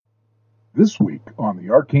This week on the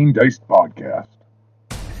Arcane Dice Podcast.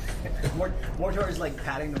 Mortor is like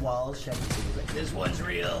patting the walls, checking things like, this one's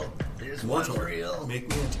real. This one's real. Make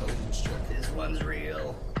me an intelligence check. This one's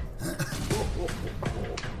real.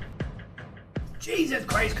 Jesus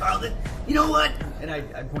Christ, Carl. You know what? And I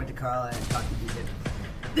point to Carl and I talk to you.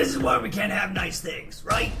 This is why we can't have nice things,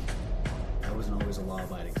 right? I wasn't always a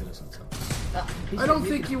law-abiding citizen, so... I don't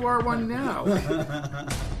think you are one now.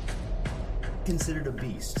 Considered a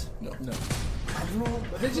beast. No. I don't know.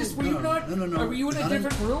 Were you not? No. Are you in a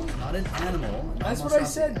different room? Not an animal. That's what I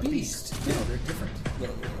said, beast. No, they're different. No.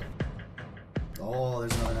 Oh,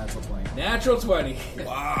 there's another natural 20. Natural 20.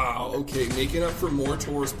 Wow, okay, making up for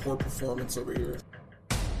Mortor's poor performance over here.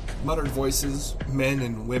 Muttered voices, men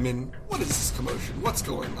and women. What is this commotion? What's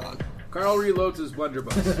going on? Carl reloads his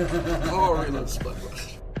blunderbuss. Oh, reload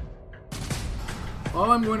Bloodrush.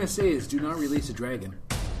 All I'm going to say is do not release a dragon.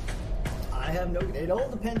 I have no... It all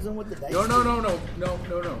depends on what the dice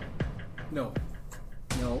No.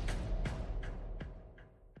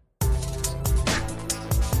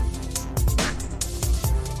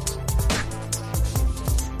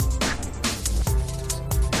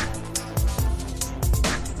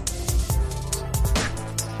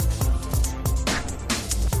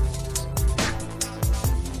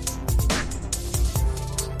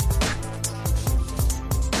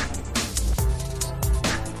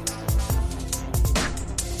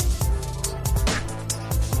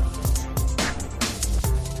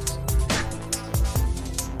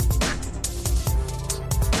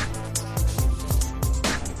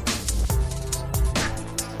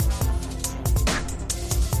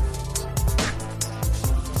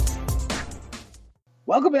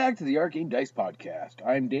 Welcome back to the Arcane Dice Podcast.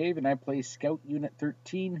 I'm Dave, and I play Scout Unit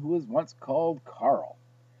 13, who was once called Karl.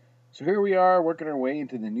 So here we are, working our way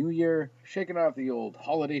into the new year, shaking off the old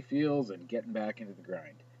holiday feels and getting back into the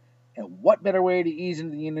grind. And what better way to ease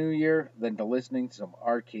into the new year than to listening to some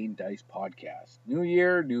Arcane Dice Podcast? New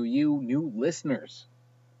year, new you, new listeners.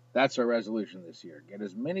 That's our resolution this year. Get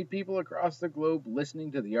as many people across the globe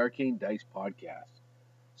listening to the Arcane Dice Podcast.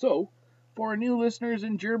 So, for our new listeners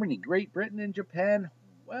in Germany, Great Britain, and Japan,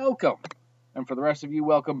 welcome. And for the rest of you,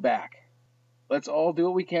 welcome back. Let's all do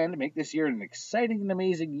what we can to make this year an exciting and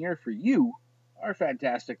amazing year for you, our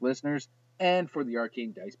fantastic listeners, and for the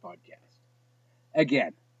Arcane Dice Podcast.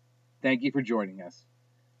 Again, thank you for joining us.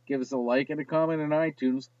 Give us a like and a comment on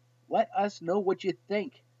iTunes. Let us know what you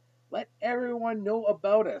think. Let everyone know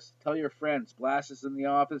about us. Tell your friends. Blast us in the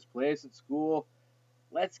office. Play us at school.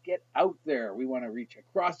 Let's get out there. We want to reach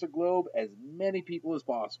across the globe as many people as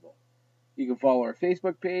possible. You can follow our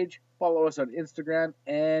Facebook page, follow us on Instagram,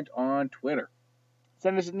 and on Twitter.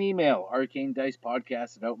 Send us an email,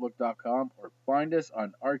 arcanedicepodcast@outlook.com, or find us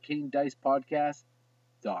on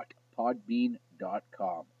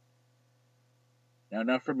arcanedicepodcast.podbean.com. Now,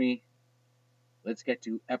 enough from me. Let's get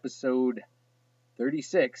to episode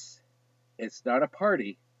 36. It's not a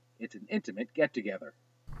party, it's an intimate get-together.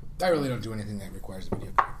 I really don't do anything that requires a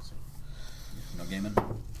video card. So. No gaming?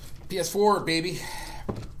 PS4, baby.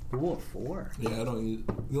 Ooh, 4. Yeah, I don't use...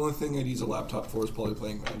 The only thing I'd use a laptop for is probably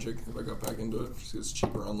playing Magic, if I got back into it, just 'cause it's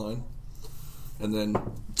cheaper online. And then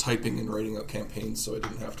typing and writing out campaigns so I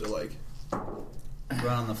didn't have to, like... Run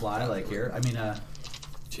on the fly, like here? I mean, Yeah.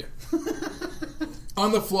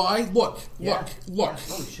 On the fly? Look. Oh,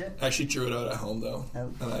 shit. I actually drew it out at home, though.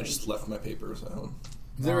 Oh, And I just left my papers at home.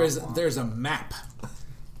 There's a map.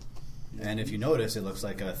 and if you notice, it looks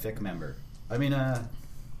like a thick member. I mean,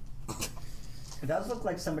 It does look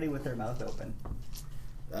like somebody with their mouth open.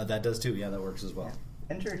 that does too. Yeah, that works as well.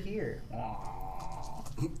 Enter here.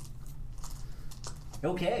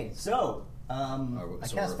 Okay, so, I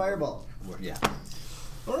cast Fireball. Yeah.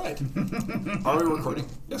 All right. Are we recording?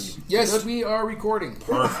 Yes. Yes, we are recording.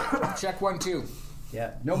 Perfect. Check 1, 2.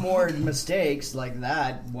 Yeah, no more mistakes like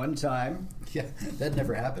that one time. Yeah, that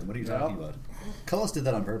never happened. What are you talking about? Cullis did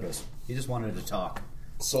that on purpose. He just wanted to talk.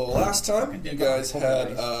 So last time, you guys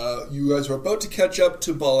were about to catch up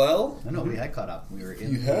to Balal. No, we had caught up. We were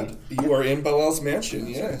in. You are in Balal's mansion,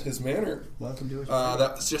 his manor. Welcome to his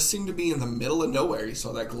That just seemed to be in the middle of nowhere. You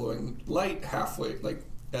saw that glowing light halfway, like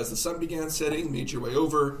as the sun began setting. Made your way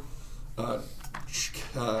over.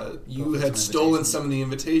 You had stolen some of the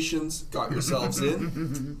invitations. Got yourselves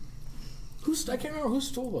in. I can't remember who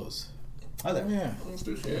stole those. Hi there. Yeah. Let's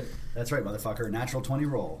do shit. That's right, motherfucker. Natural 20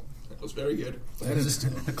 roll. That was very good. That is just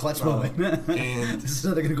a clutch moment. And this is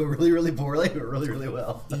either going to go really, really poorly or really, really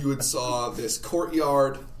well. You had saw this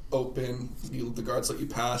courtyard open. The guards let you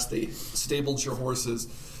pass. They stabled your horses,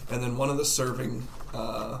 and then one of the serving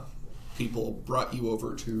people brought you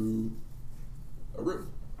over to a room.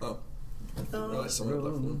 Oh, I didn't realize someone had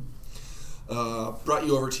left the room. brought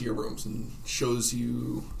you over to your rooms and shows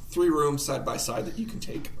you 3 rooms side by side that you can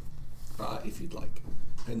take if you'd like.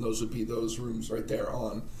 And those would be those rooms right there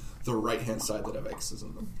on the right-hand side that have X's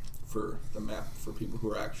in them for the map for people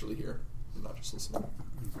who are actually here and not just listening.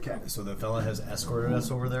 Okay. So the fella has escorted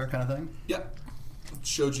us over there, kind of thing? Yeah.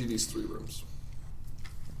 Showed you these 3 rooms.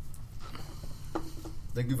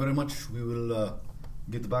 Thank you very much. We will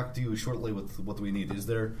get back to you shortly with what we need. Is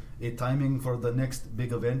there a timing for the next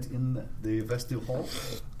big event in the festive hall?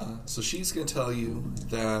 So she's going to tell you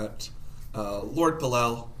that Lord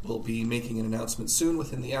Balal will be making an announcement soon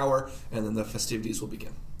within the hour, and then the festivities will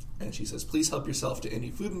begin. And she says, please help yourself to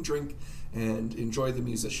any food and drink and enjoy the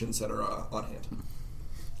musicians that are on hand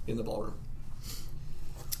in the ballroom.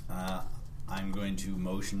 I'm going to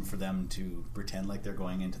motion for them to pretend like they're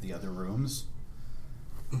going into the other rooms.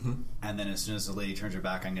 Mm-hmm. And then as soon as the lady turns her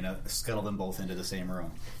back, I'm going to scuttle them both into the same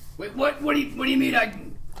room. Wait, what do you mean? I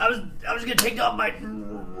was gonna take off my.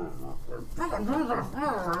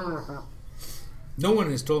 No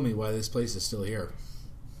one has told me why this place is still here.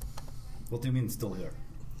 What do you mean still here?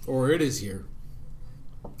 Or it is here.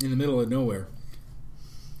 In the middle of nowhere.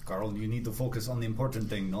 Carl, you need to focus on the important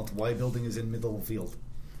thing, not why building is in middle of field.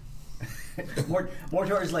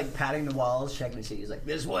 Mortor's like patting the walls, checking to see. He's like,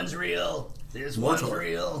 this one's real. This one's Mortor,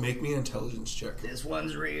 real. make me an intelligence check. This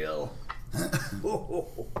one's real.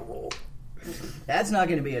 That's not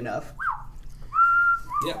going to be enough.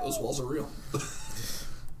 Yeah, those walls are real.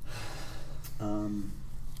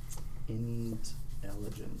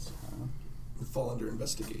 Intelligence, huh? Would fall under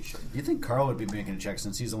investigation. Do you think Carl would be making a check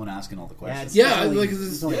since he's the one asking all the questions? Yeah, only- like it's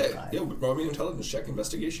this. only Yeah, five. yeah, roll me an intelligence check,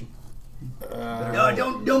 investigation. No,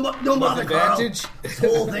 don't bother, Carl. advantage? This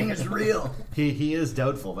whole thing is real. He is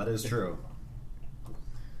doubtful, that is true.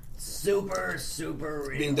 Super, super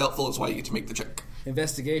real. Being doubtful is why you get to make the check.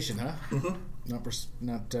 Investigation, huh? Mm-hmm.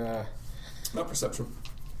 Not Not perception.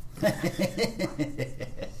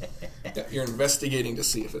 Yeah, you're investigating to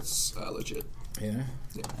see if it's legit. yeah.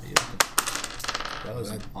 Yeah. That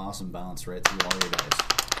was an awesome balance right through all your dice.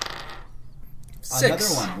 6. Another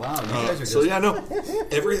one. Wow, you guys are just... So yeah, no.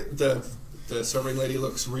 The serving lady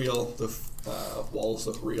looks real. The walls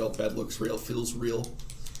look real. Bed looks real. Feels real.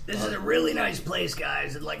 This is a really nice place,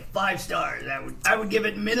 guys. It's like 5 stars. I would give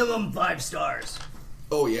it minimum 5 stars.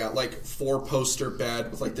 Oh yeah, like 4-poster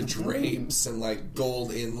bed with like the drapes and like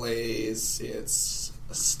gold inlays. It's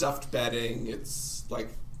stuffed bedding. It's like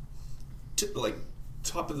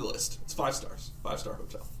top of the list. It's 5 stars. 5-star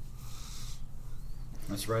hotel.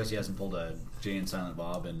 I'm surprised he hasn't pulled a Jay and Silent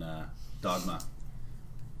Bob in Dogma.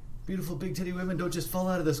 Beautiful big titty women don't just fall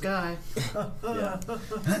out of the sky. Yeah.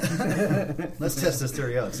 Let's test this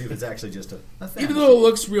theory out, see if it's actually just a fantasy. Even though it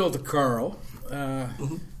looks real to Carl,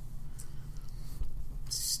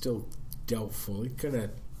 still doubtful. He kind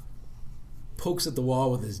of pokes at the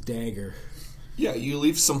wall with his dagger. Yeah, you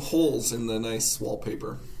leave some holes in the nice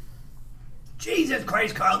wallpaper. Jesus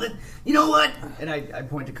Christ, Carl. You know what? And I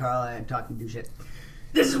point to Carl and I'm talking to Dusha.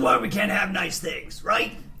 This is why we can't have nice things,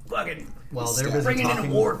 right? Fucking. While they're busy bringing in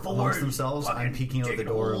talking a war amongst forward. themselves, I'm Fucking peeking out the digging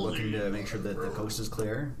door holes. looking to make sure that the coast is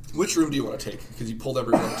clear. Which room do you want to take? Because you pulled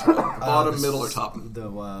everyone to the bottom, middle, or top. The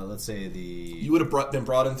let's say the... You would have been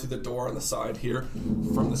brought in through the door on the side here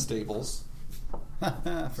from the stables.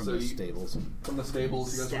 from the stables. From the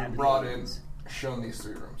stables, you guys would have been brought in, shown these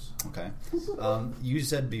 3 rooms. Okay. You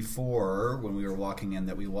said before, when we were walking in,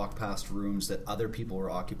 that we walked past rooms that other people were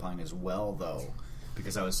occupying as well, though.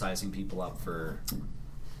 Because I was sizing people up for...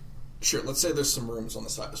 Sure, let's say there's some rooms on the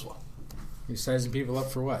side as well. You're sizing people up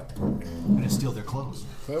for what? I'm going to steal their clothes.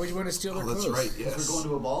 Why would you want to steal their That's clothes? right, yes. We're going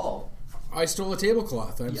to a ball. I stole a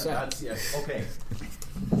tablecloth. I'm sad. Okay.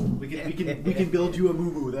 We can build you a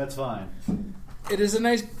moo-moo, that's fine. It is a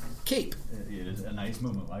nice cape. It is a nice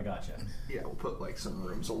moo-moo, I gotcha. Yeah, we'll put like some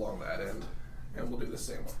rooms along that end. And we'll do the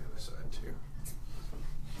same on the other side too.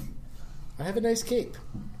 I have a nice cape.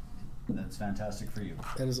 That's fantastic for you.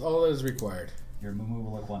 That is all that is required. Your moo-moo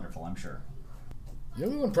will look wonderful, I'm sure. The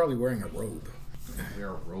only one probably wearing a robe. Wear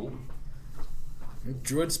a robe? Aren't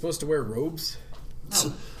druids supposed to wear robes?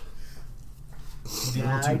 It'd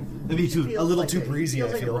be a little too breezy, I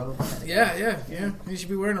feel. Yeah. You should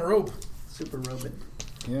be wearing a robe. Super robot.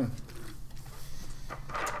 Yeah.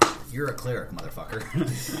 You're a cleric, motherfucker.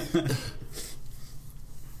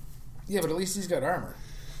 Yeah, but at least he's got armor.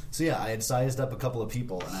 So yeah, I had sized up a couple of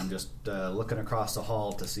people, and I'm just looking across the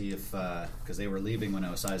hall to see if... Because they were leaving when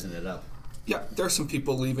I was sizing it up. Yeah, there are some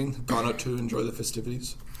people leaving, gone out to enjoy the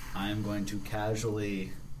festivities. I'm going to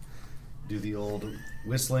casually do the old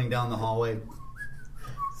whistling down the hallway.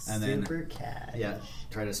 And then... Super cash. Yeah,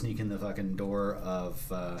 try to sneak in the fucking door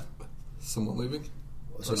of... Someone leaving?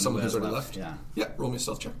 So someone who's already left. Yeah. Yeah, roll me a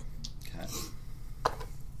stealth check. Okay.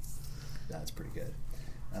 That's pretty good.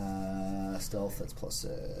 Stealth, that's plus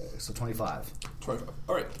 6. So 25. 25.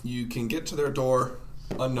 All right. You can get to their door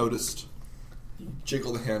unnoticed. You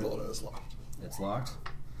jiggle the handle and it is locked. It's locked.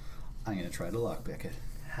 I'm going to try to lockpick it.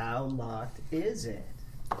 How locked is it?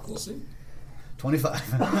 We'll see.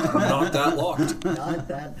 25. Not that locked. Not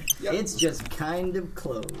that. Yep. It's just kind of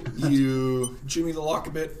closed. You jimmy the lock a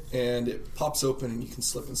bit, and it pops open, and you can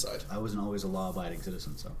slip inside. I wasn't always a law-abiding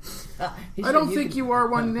citizen, so... I don't think you are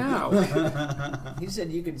one now. He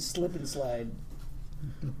said you could slip and slide.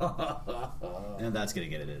 And that's going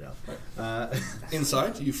to get it up.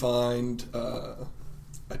 Inside, you find a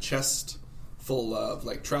chest full of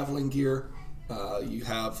like traveling gear. You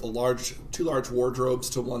have two large wardrobes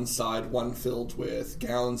to one side, one filled with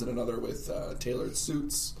gowns and another with tailored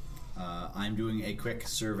suits. I'm doing a quick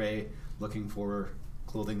survey, looking for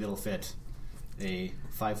clothing that'll fit a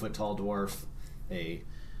 5-foot-tall dwarf, a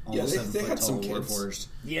almost 7-foot-tall warforged.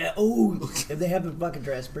 Yeah. Oh, if they have a bucket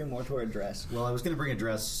dress, bring more to our dress. Well, I was going to bring a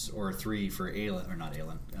dress or 3 for Aelin, or not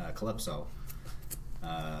Aelin, Calypso.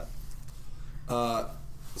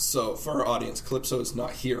 So for our audience, Calypso is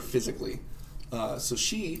not here physically. So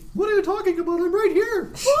she... What are you talking about? I'm right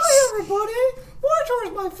here. Hi, everybody.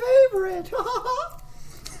 Wartor's my favorite.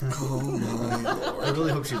 Oh my lord. I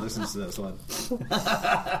really hope she listens to this one.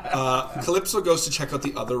 Calypso goes to check out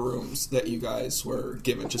the other rooms that you guys were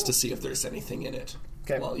given just to see if there's anything in it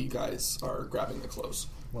while you guys are grabbing the clothes.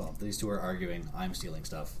 Well, these two are arguing. I'm stealing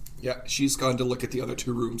stuff. Yeah, she's gone to look at the other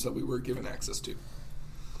 2 rooms that we were given access to.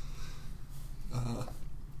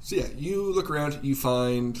 So yeah, you look around, you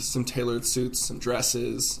find some tailored suits, some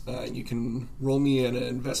dresses. You can roll me an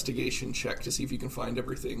investigation check to see if you can find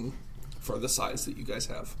everything for the size that you guys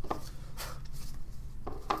have.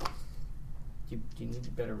 Do you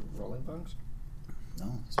need better rolling bunks?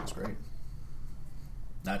 No, this was great.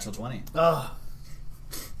 Natural 20. Oh,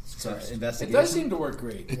 So It investigation. does seem to work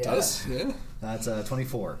great. It does, yeah. That's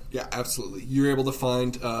 24. Yeah, absolutely. You're able to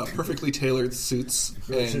find perfectly tailored suits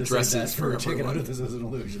and dresses for checking out everyone. if this is an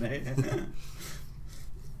illusion, eh?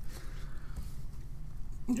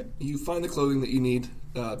 Yeah, you find the clothing that you need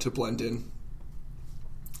to blend in.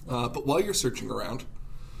 But while you're searching around,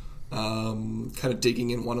 kind of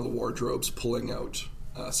digging in one of the wardrobes, pulling out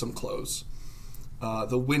some clothes,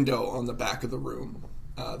 the window on the back of the room,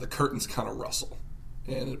 the curtains kind of rustle.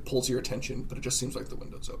 And it pulls your attention, but it just seems like the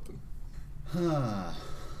window's open.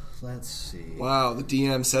 Let's see. Wow, the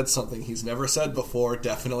DM said something he's never said before.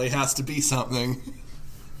 Definitely has to be something.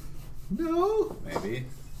 No. Maybe.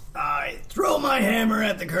 I throw my hammer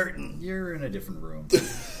at the curtain. You're in a different room.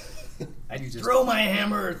 I throw my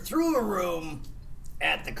hammer through a room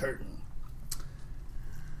at the curtain.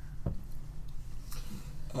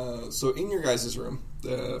 So in your guys' room,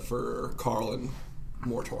 for Karl and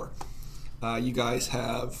Mortor, you guys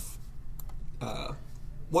have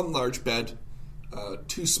one large bed,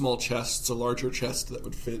 2 small chests, a larger chest that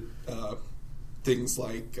would fit things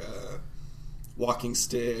like walking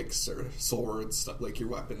sticks or swords, stuff like your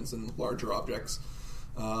weapons and larger objects.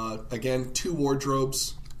 Again, 2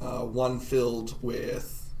 wardrobes, one filled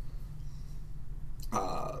with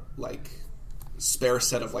like spare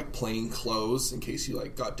set of like plain clothes in case you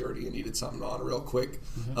like got dirty and needed something on real quick.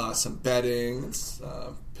 Some bedding,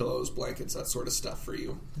 pillows, blankets, that sort of stuff for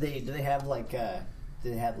you. Do they have like a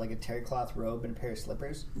terry cloth robe and a pair of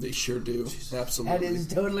slippers? They sure do. Absolutely. That is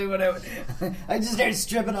totally what I would. I just started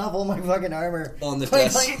stripping off all my fucking armor. On the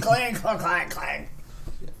clank, desk. clank, clank, clank, clank, clank.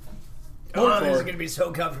 Oh, this is gonna be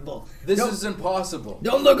so comfortable. This is impossible.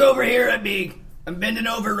 Don't look over here at me. I'm bending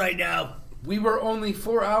over right now. We were only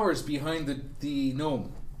 4 hours behind the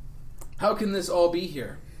gnome. How can this all be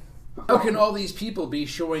here? How can all these people be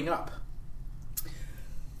showing up?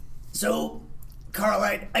 So, Karl,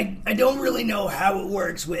 I don't really know how it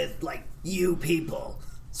works with like you people.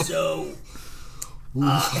 So,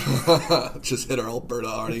 just hit our Alberta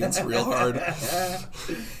audience real hard.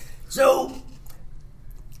 so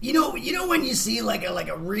you know when you see like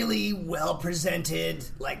a really well presented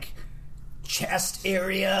like chest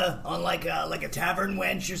area on like a tavern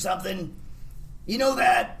wench or something. You know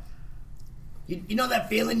that you know that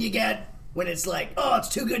feeling you get when it's like, oh, it's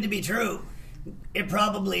too good to be true. It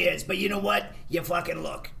probably is, but you know what? You fucking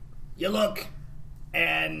look. You look,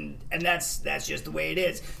 and that's just the way it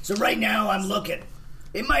is. So right now I'm looking.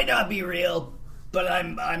 It might not be real, but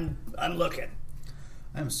I'm looking.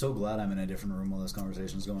 I'm so glad I'm in a different room while this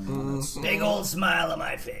conversation is going on. That's, Big old smile on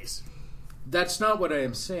my face. That's not what I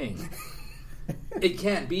am saying. It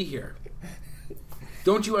can't be here.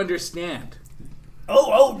 Don't you understand?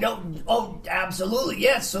 No. Oh, absolutely,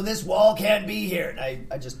 yes. So this wall can't be here. And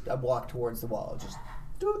I walk towards the wall. Just.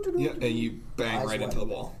 Yeah, and you bang right into the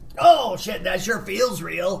wall. Oh, shit, that sure feels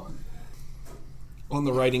real. On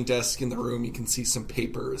the writing desk in the room, you can see some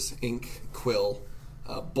papers, ink, quill,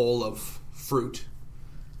 a bowl of fruit.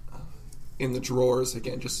 In the drawers,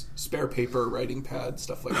 again, just spare paper, writing pad,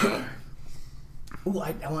 stuff like that. Ooh,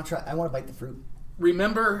 I want to try. I want to bite the fruit.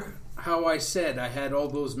 Remember how I said I had all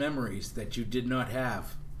those memories that you did not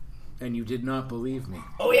have, and you did not believe me?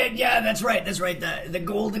 Oh, yeah, that's right. The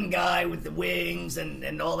golden guy with the wings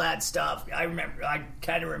and all that stuff. I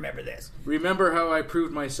kind of remember this. Remember how I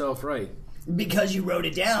proved myself right? Because you wrote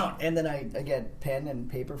it down. And then I get pen and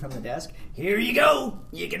paper from the desk. Here you go.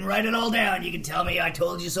 You can write it all down. You can tell me I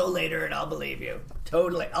told you so later, and I'll believe you.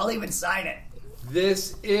 Totally. I'll even sign it.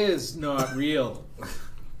 This is not real.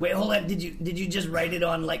 Wait, hold on. Did you just write it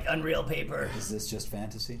on, like, Unreal paper? Is this just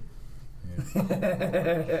fantasy?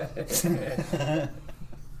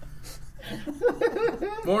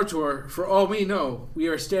 Mortor, for all we know, we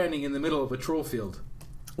are standing in the middle of a troll field.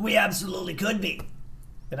 We absolutely could be.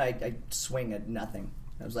 And I swing at nothing.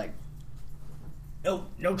 I was like, no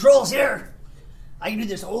trolls here. I can do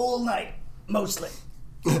this all night, mostly.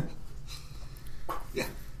 Yeah.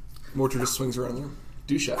 Mortar just swings around the room.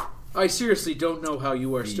 Dusha. I seriously don't know how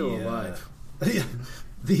you are still alive.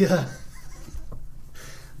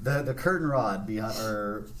 The curtain rod behind,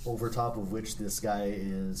 or over top of which this guy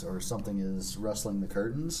is, or something is rustling the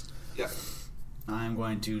curtains. Yeah. I'm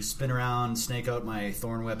going to spin around, snake out my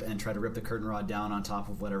thorn whip, and try to rip the curtain rod down on top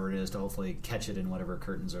of whatever it is to hopefully catch it in whatever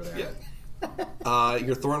curtains are there. Yeah.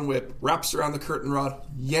 Your thorn whip wraps around the curtain rod,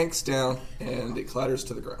 yanks down, and it clatters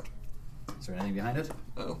to the ground. Is there anything behind it?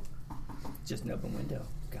 Oh. Just an open window.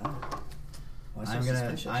 God. Why so I But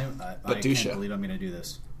can't Dusha. believe I'm going to do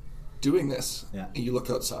this. Doing this, Yeah. you look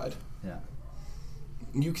outside. Yeah.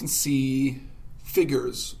 You can see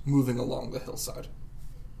figures moving along the hillside.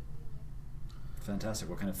 Fantastic.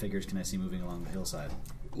 What kind of figures can I see moving along the hillside?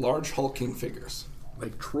 Large hulking figures.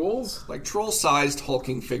 Like trolls? Like troll-sized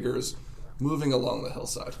hulking figures moving along the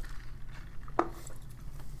hillside.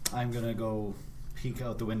 I'm going to go peek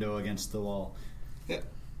out the window against the wall. Yeah. I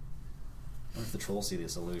wonder if the trolls see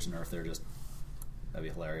this illusion or if they're just... That'd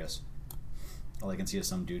be hilarious. All I can see is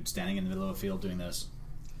some dude standing in the middle of a field doing this.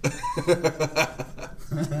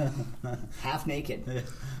 Half naked.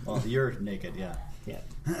 Well, you're naked, yeah. Yeah.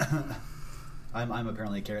 I'm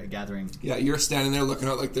apparently gathering... Yeah, you're standing there looking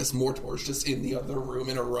out like this. Mortor's just in the other room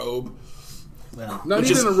in a robe. Well, Not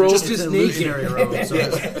Which even is- a robe, just just an naked. illusionary robe. So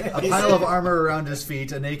a pile of armor around his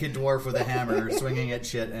feet, a naked dwarf with a hammer swinging at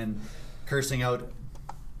shit and cursing out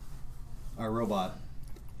our robot,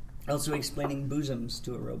 Also explaining bosoms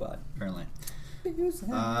to a robot. apparently.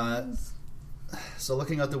 So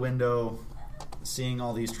looking out the window, seeing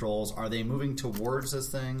all these trolls, are they moving towards this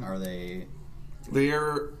thing? Are they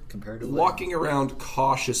They're comparatively walking around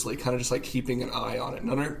cautiously, kind of just like keeping an eye on it.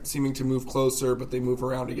 None are seeming to move closer, but they move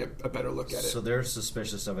around to get a better look at it. So they're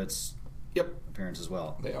suspicious of its Yep, appearance as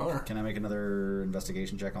well. they are. Can I make another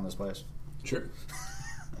investigation check on this place? Sure.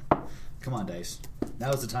 Come on, dice.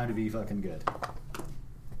 Now's the time to be fucking good.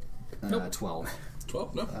 Nope. 12.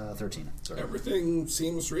 12? No. 13. Sorry. Everything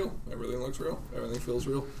seems real. Everything looks real. Everything feels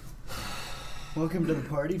real. Welcome to the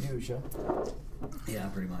party, Dusha. Yeah,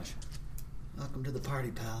 pretty much. Welcome to the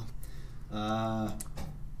party, pal.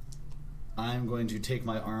 I'm going to take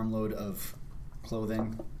my armload of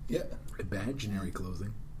clothing Yeah. Imaginary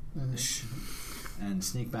clothing. and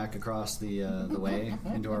sneak back across the way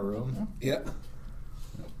into our room. Yeah.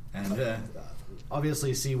 And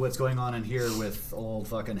obviously see what's going on in here with old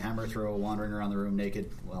fucking hammer throw wandering around the room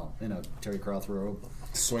naked. Well, in a Terry Croth robe.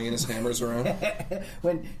 Swinging his hammers around.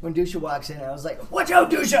 When Dusha walks in, I was like, "Watch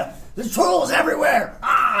out, Dusha! There's trolls everywhere!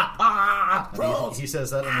 And Trolls!" he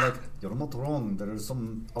says that, and I'm like, you're not wrong. There is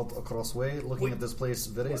some out across way. Looking at this place,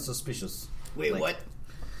 very suspicious. Wait, Like, what?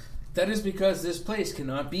 That is because this place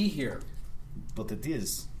cannot be here. But it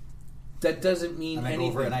is. That doesn't mean And I go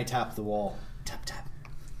anything. over and I tap the wall. Tap, tap.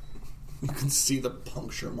 You can see the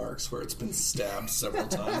puncture marks where it's been stabbed several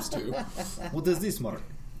times, too. What is this mark?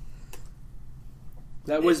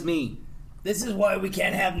 That was me. This is why we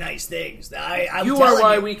can't have nice things. I'm You are telling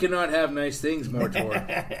why you. we cannot have nice things,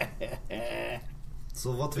 Mortor.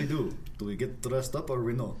 So what we do? Do we get dressed up or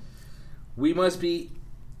we no? We must be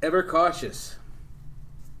ever cautious.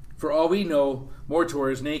 For all we know,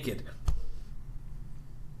 Mortor is naked.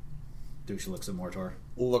 Dusha looks at Mortor.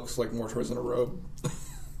 Looks like Mortor's in a robe.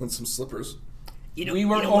 And some slippers. You know, We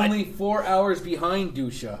were you know what? only 4 hours behind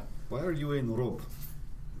Dusha. Why are you in robe?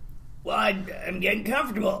 Well, I'm getting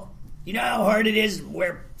comfortable. You know how hard it is to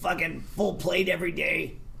wear fucking full plate every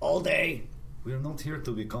day, all day? We're not here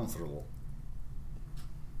to be comfortable.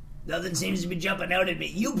 Nothing seems to be jumping out at me.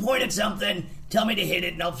 You point at something, tell me to hit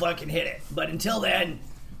it, and I'll fucking hit it. But until then,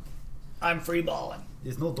 I'm free balling.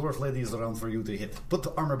 There's no dwarf ladies around for you to hit. Put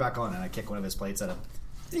the armor back on, and I kick one of his plates at him.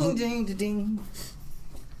 Ding, ding, ding, ding.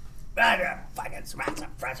 I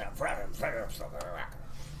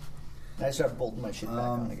start bolting my shit back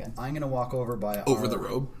on again. I'm gonna walk over by Over the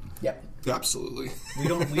robe? Yep. Absolutely. We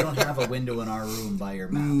don't have a window in our room by your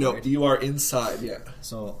map. No, right? you are inside, yeah.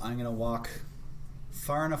 So I'm gonna walk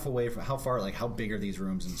far enough away from how far, like how big are these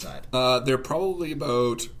rooms inside? They're probably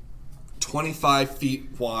about 25 feet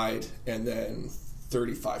wide and then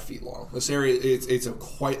 35 feet long. This area, it's a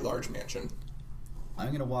quite large mansion. I'm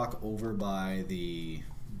going to walk over by the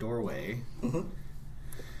doorway, and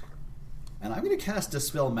I'm going to cast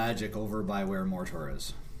Dispel Magic over by where Mortor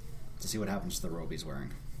is to see what happens to the robe he's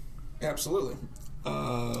wearing. Absolutely.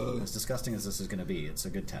 As disgusting as this is going to be, it's a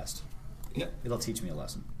good test. Yeah. It'll teach me a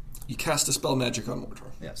lesson. You cast Dispel Magic on Mortor.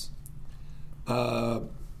 Yes.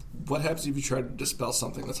 What happens if you try to dispel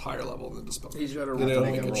something that's higher level than Dispel? He's got to You roll. know,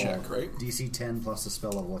 make a check, right? DC 10 plus the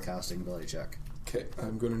spell level casting ability check. Okay,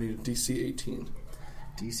 I'm going to need a DC 18.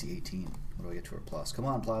 DC 18. What do I get to a plus? Come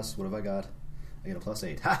on, plus. What have I got? I get a plus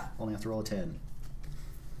 8. Ha! Only have to roll a 10.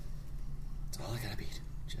 That's all I gotta beat.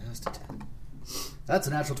 Just a 10. That's a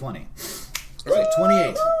natural 20. So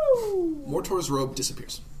 28. Mortor's robe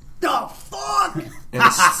disappears. The fuck?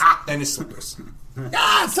 And his slippers.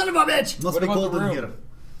 Ah, son of a bitch! Must What be about cold the in room? here.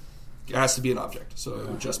 It has to be an object, so it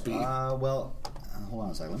would just be... Hold on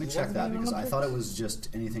a second. Let me check that because I thought it was just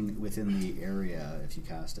anything within the area if you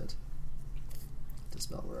cast it.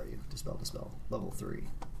 Dispel, where are you? Dispel. Level 3.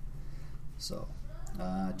 So,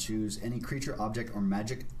 choose any creature, object, or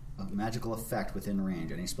magical effect within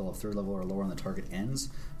range. Any spell of 3rd level or lower on the target ends.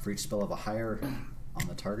 For each spell of a higher on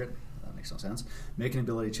the target. That makes no sense. Make an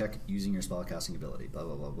ability check using your spellcasting ability. Blah,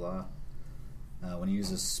 blah, blah, blah. When you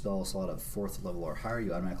use a spell slot of 4th level or higher,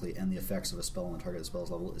 you automatically end the effects of a spell on the target. The spell's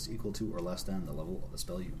level is equal to or less than the level of the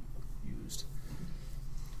spell you used.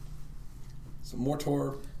 So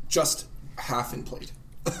Mortor, just half in plate.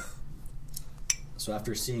 So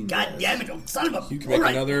after seeing God this, damn it, oh, son of a... You can make All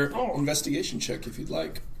right. another investigation check if you'd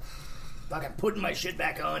like. Fucking putting my shit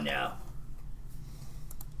back on now.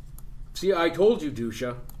 See, I told you,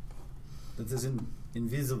 Dusha. that is an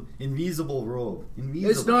invisible robe.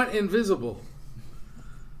 It's not invisible.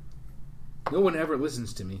 No one ever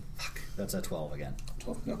listens to me. Fuck. That's a 12 again.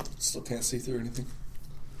 12? No, still can't see through anything.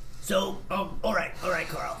 So, all right,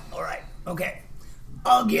 Carl, all right, okay.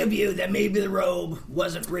 I'll give you that maybe the robe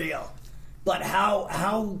wasn't real, but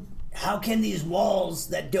how can these walls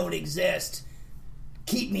that don't exist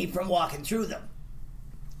keep me from walking through them?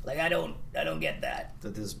 Like I don't get that.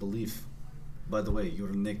 That is belief. By the way, you're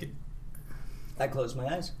naked. I close my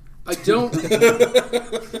eyes. I don't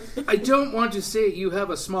want to say you have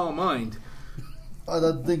a small mind. I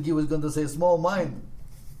don't think he was going to say small mind.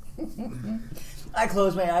 I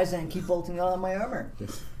close my eyes and keep bolting on my armor.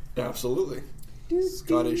 Absolutely. He's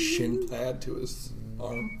got his shin pad to his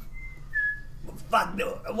arm. Fuck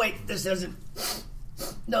no! Wait, this doesn't.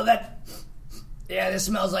 No, that. Yeah, this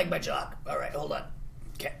smells like my chalk. All right, hold on.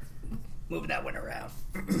 Okay, moving that one around.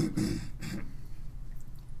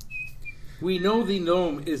 We know the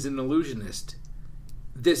gnome is an illusionist.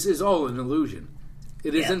 This is all an illusion.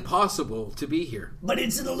 It is Yeah. impossible to be here. But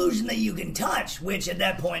it's an illusion that you can touch, which at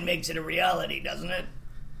that point makes it a reality, doesn't it?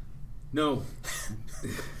 No.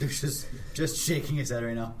 He's just shaking his head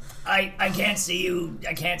right now. I can't see you.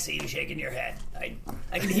 I can't see you shaking your head.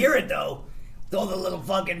 I can hear it though. With all the little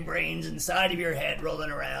fucking brains inside of your head rolling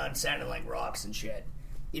around, sounding like rocks and shit.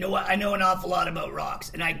 You know what? I know an awful lot about rocks,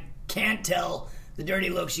 and I can't tell the dirty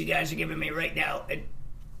looks you guys are giving me right now.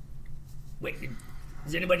 Wait,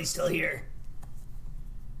 is anybody still here?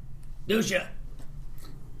 Dusha.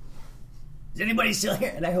 Is anybody still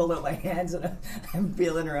here? And I hold out my hands and I'm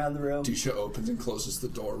feeling around the room. Dusha opens and closes the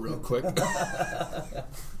door real quick.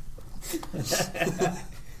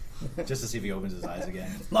 Just to see if he opens his eyes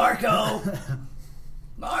again. Marco!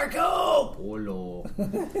 Marco! Polo.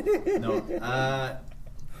 No,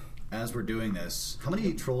 as we're doing this, how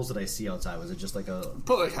many trolls did I see outside? Was it just like a...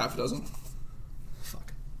 Probably like half a dozen.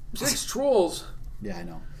 Fuck. 6 trolls. Yeah, I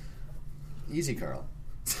know. Easy, Carl.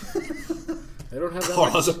 I don't have that Carl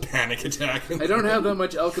much. has a panic attack. I don't have that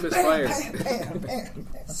much alchemist fire.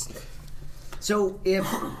 So if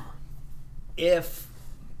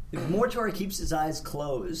Mortor keeps his eyes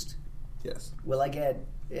closed, Yes. will I get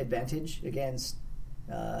advantage against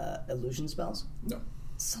illusion spells? No.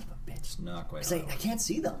 Son of a bitch. Not quite. 'Cause I can't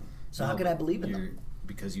see them. So how can I believe in them?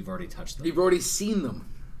 Because you've already touched them. You've already seen them.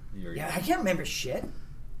 Yeah, I can't remember shit.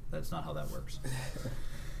 That's not how that works.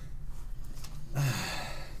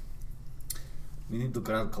 We need to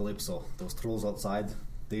grab Calypso. Those trolls outside,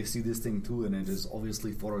 they see this thing too, and it is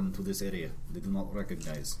obviously foreign to this area. They do not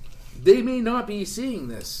recognize. They may not be seeing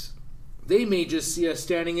this. They may just see us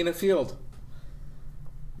standing in a field.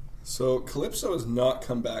 So Calypso has not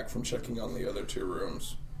come back from checking on the other 2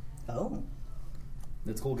 rooms. Oh.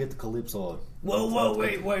 Let's go get Calypso. Whoa,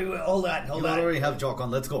 wait, hold on. You already have Jock on,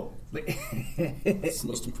 let's go. That's the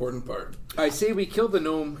most important part. I say we kill the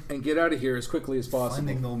gnome and get out of here as quickly as possible.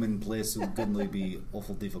 Finding them in place would certainly be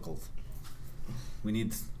awful difficult. We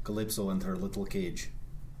need Calypso and her little cage.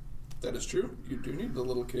 That is true. You do need the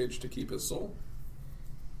little cage to keep his soul.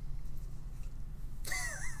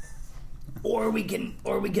 Or we can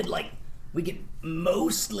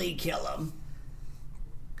mostly kill him.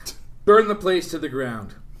 Burn the place to the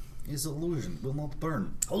ground. His illusion will not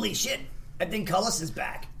burn. Holy shit! I think Cullis is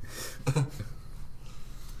back.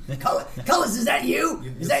 Cullis, is that you?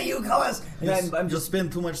 Is that you, Cullis? Yes, I'm you just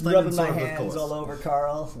spend too much time rubbing in my sword with hands Cullis. all over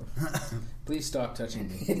Carl. Please stop touching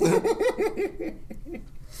me.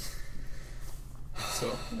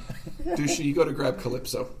 So, Dusha, you go to grab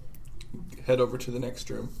Calypso. Head over to the next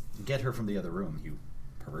room. Get her from the other room, you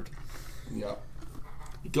pervert. Yeah.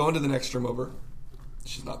 You go into the next room over.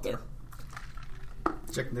 She's not there.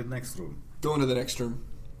 Check the next room. Go into the next room.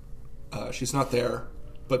 She's not there.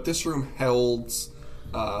 But this room holds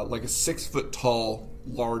like a 6-foot tall,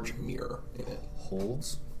 large mirror in it.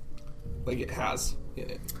 Holds? Like it has in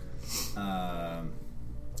it. Can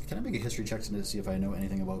I make a history check to see if I know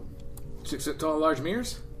anything about 6 foot tall, large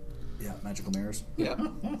mirrors? magical mirrors? Yeah.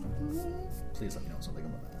 Please let me know something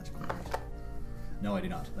about magical mirrors. No, I do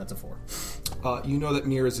not. That's a 4. You know that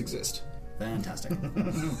mirrors exist. Fantastic.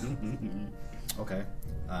 Okay.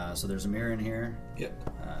 So there's a mirror in here. Yeah.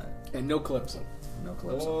 And no Calypso. No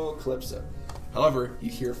Calypso. Oh, Calypso. However, you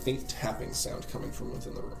hear a faint tapping sound coming from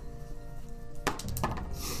within the room.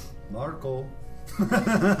 Marco.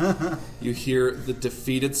 You hear the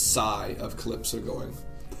defeated sigh of Calypso going,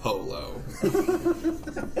 Polo.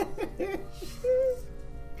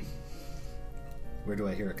 Where do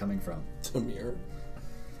I hear it coming from? The mirror.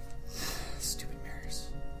 Stupid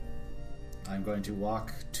mirrors. I'm going to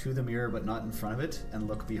walk to the mirror, but not in front of it, and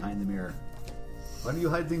look behind the mirror. What are you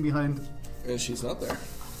hiding behind? And she's not there.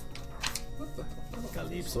 What the hell?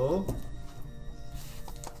 Calypso.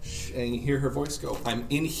 And you hear her voice go, I'm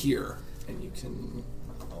in here. And you can...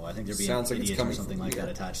 Oh, I think there'd be Sounds an like it's idiot or coming something from like here.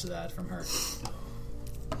 that attached to that from her.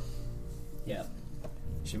 Yeah.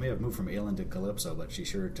 She may have moved from Aelin to Calypso, but she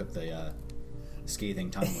sure took the scathing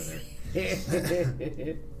tongue with her.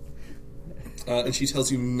 and she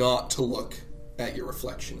tells you not to look at your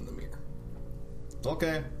reflection in the mirror.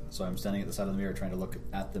 Okay. So I'm standing at the side of the mirror trying to look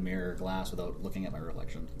at the mirror glass without looking at my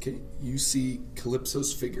reflection. Okay, you see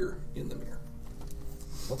Calypso's figure in the mirror.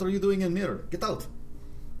 What are you doing in mirror? Get out!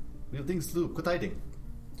 We have things to do. Quit hiding.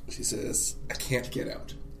 She says, I can't get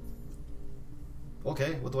out.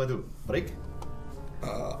 Okay, what do I do? Break?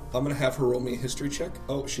 I'm going to have her roll me a history check.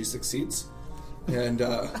 Oh, she succeeds. And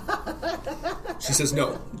she says,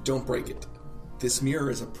 no, don't break it. This mirror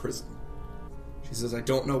is a prison. She says, I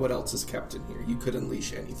don't know what else is kept in here. You could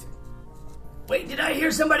unleash anything. Wait, did I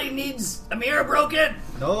hear somebody needs a mirror broken?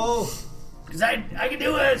 No! Because I can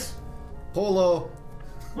do this. Polo!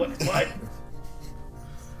 What?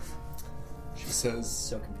 She says,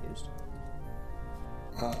 So confused.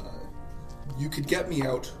 you could get me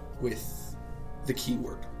out with the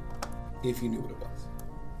keyword, if you knew what it was.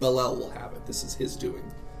 Balal will have it. This is his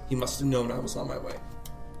doing. He must have known I was on my way.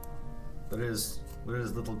 Where is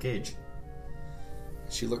little cage?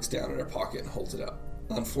 She looks down at her pocket and holds it up.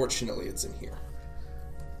 Unfortunately, it's in here.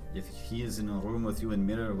 If he is in a room with you in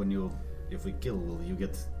mirror if we kill, will you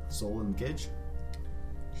get soul in cage?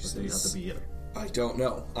 She Or do you have says, to be here? I don't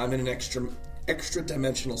know. I'm in an extra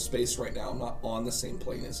dimensional space right now. I'm not on the same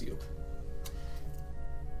plane as you.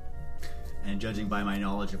 And judging by my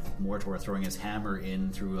knowledge of Mortor throwing his hammer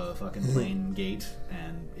in through a fucking plane gate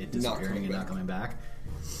and it disappearing and not coming back,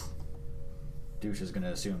 Douche is going to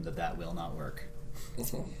assume that will not work.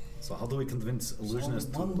 So how do we convince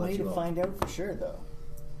Illusionist to One let way you to out? find out for sure, though.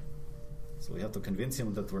 So we have to convince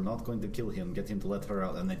him that we're not going to kill him, get him to let her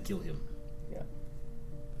out, and then kill him. Yeah.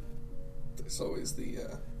 There's always the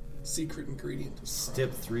secret ingredient.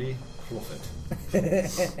 Step 3, profit.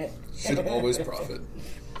 Should always profit.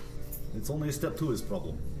 It's only step 2 is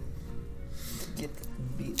problem. Get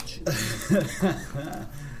the bitch.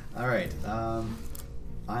 Alright,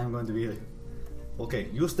 I'm going to be... Okay,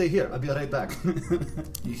 you stay here. I'll be right back.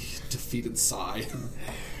 You defeated sigh.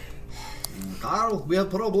 Karl, we have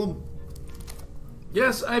problem.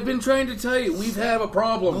 Yes, I've been trying to tell you, we have a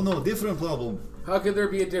problem. Oh no, different problem. How could there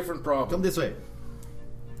be a different problem? Come this way.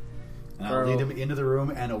 And I'll Karl. lead him into the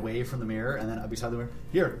room and away from the mirror, and then I'll be beside the mirror.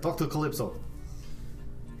 Here, talk to Calypso.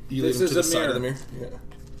 You This lead him is to the a side of the mirror. mirror. Yeah.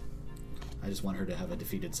 I just want her to have a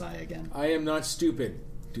defeated sigh again. I am not stupid,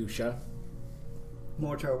 Dusha.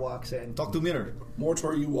 Mortar walks in. Talk to mirror.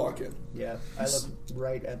 Mortor, you walk in. Yeah, I look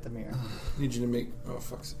right at the mirror. I need you to make. Oh,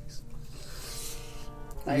 fuck's sakes.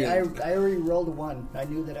 I already rolled a 1. I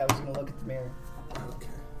knew that I was going to look at the mirror. Okay.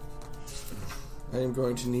 I am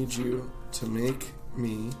going to need you to make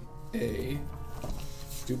me a. I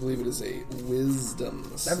do believe it is a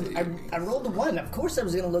wisdom saving. I rolled a 1. Of course I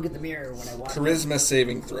was going to look at the mirror when I walked in. Charisma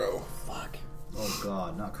saving throw. Fuck. Oh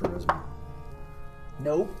god, not charisma.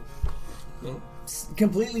 Nope. No.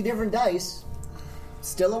 Completely different dice.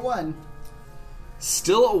 Still a 1.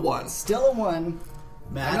 Still a 1. Still a 1.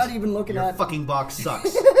 Matt, I'm not even looking your at... fucking box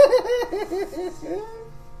sucks.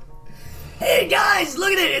 Hey guys,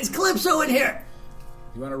 look at it! It's Calypso in here.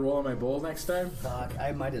 You want to roll on my bowl next time? Fuck,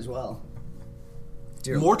 I might as well.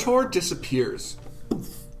 Dear Mortor disappears,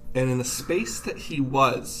 and in the space that he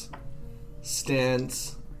was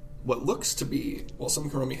stands what looks to be. Well, someone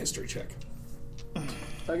can roll me a history check.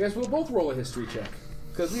 I guess we'll both roll a history check.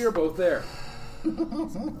 Because we are both there.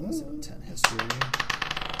 10 history.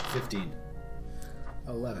 15.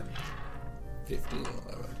 11. 15,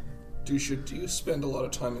 11. Dusha, do you spend a lot of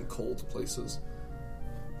time in cold places?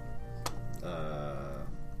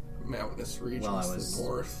 Mountainous regions, Well, the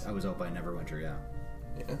north. I was out by Neverwinter, yeah.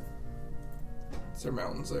 Yeah. Is there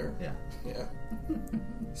mountains there? Yeah. Yeah.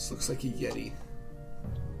 This looks like a Yeti.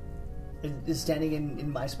 Is standing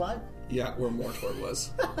in my spot? Yeah, where Mortor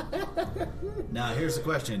was. Now, here's the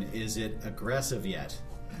question. Is it aggressive yet?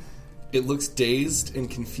 It looks dazed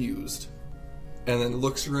and confused, and then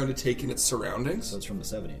looks around to take in its surroundings. So it's from the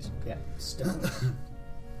 70s. Yeah, still.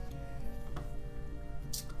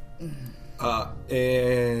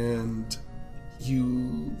 And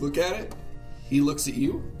you look at it. He looks at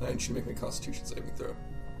you, and you should make me a Constitution saving throw.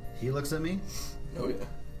 He looks at me. Oh yeah.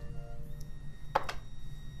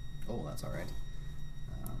 Oh, that's alright.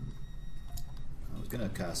 I was gonna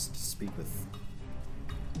cast Speak with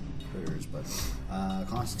Critters, but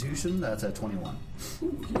Constitution, that's at 21.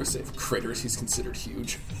 Ooh, you were safe. Critters, he's considered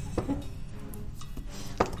huge.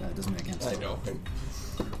 That doesn't make sense. I know.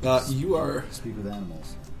 You are. Speak with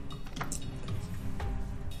animals.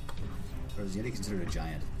 Or is Yeti considered a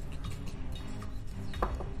giant?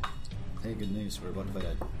 Hey, good news. We're about to fight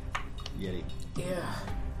a Yeti. Yeah.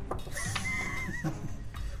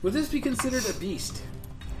 Would this be considered a beast?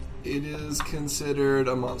 It is considered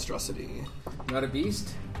a monstrosity, Not a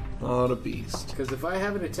beast? not a beast. Because if I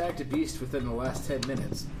haven't attacked a beast within the last 10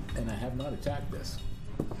 minutes, and I have not attacked this,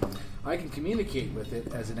 I can communicate with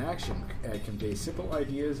it as an action. I convey simple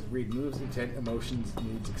ideas, read moves, intent, emotions,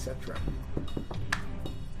 needs, etc.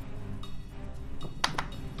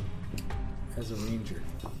 As a ranger.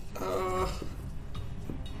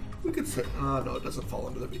 We could fit. No, it doesn't fall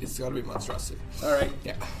under the beast. It's got to be monstrosity. Alright.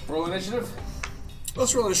 Yeah. Roll initiative?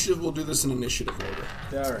 Let's roll initiative. We'll do this in initiative order.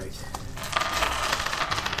 Alright.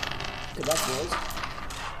 Good luck, boys.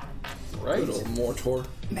 Right? Good old Mortor.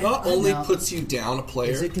 Not only Now- puts you down a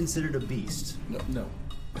player. Is it considered a beast? No.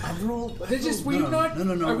 I've rolled... They just, were you not?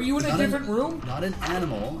 No. Are you in a Not different room? Not an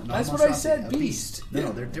animal. Not That's a what I monstrosity, said, a beast. No,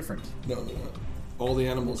 Yeah. they're different. No. All the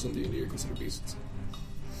animals in D&D are considered beasts.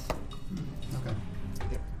 Okay.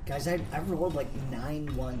 Guys, I've rolled like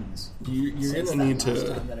 9 ones. You're since gonna need that last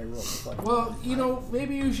to. time that I rolled. Fuck. Well, you know,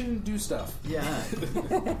 maybe you shouldn't do stuff. Yeah.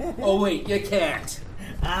 Oh, wait, you can't.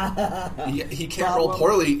 He can't roll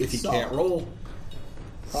poorly if he can't roll.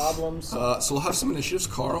 Problems. So we'll have some initiatives,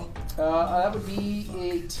 Carl. That would be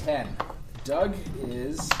a 10. Doug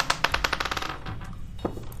is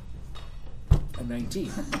a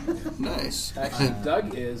 19. Nice. Actually,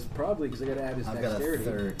 Doug is probably, because I got to add his I've got a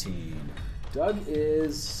dexterity. 13. Doug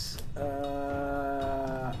is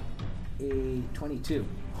a 22.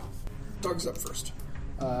 Doug's up first.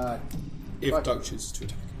 If Fuck. Doug chooses to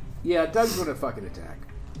attack. Yeah, Doug's going to fucking attack.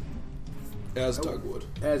 As Doug would.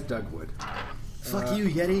 As Doug would. Fuck you,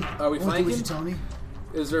 Yeti. are we Won't do what flanking? you tell me.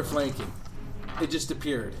 Is there flanking? It just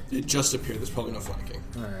appeared. It just appeared. There's probably no flanking.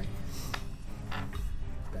 Alright.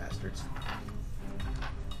 Bastards.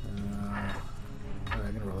 Alright,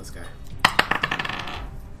 I'm gonna roll this guy.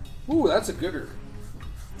 Ooh, that's a gooder.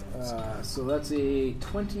 So that's a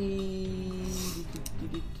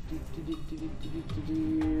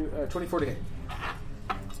 24 to hit.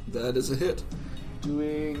 That is a hit.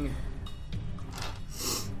 Doing.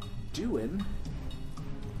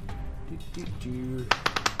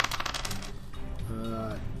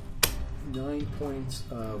 9 points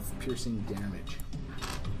of piercing damage.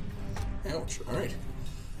 Ouch. All right.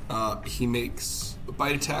 He makes a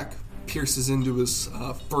bite attack, pierces into his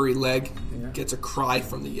furry leg, and gets a cry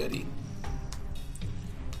from the Yeti.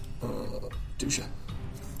 Dusha.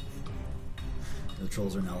 The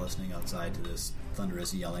trolls are now listening outside to this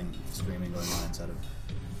thunderous yelling, screaming going on inside of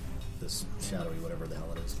this shadowy whatever the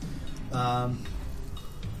hell it is.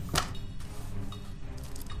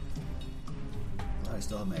 I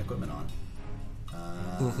still have my equipment on.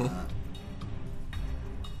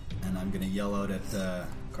 And I'm going to yell out at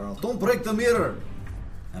Karl, "Don't break the mirror!"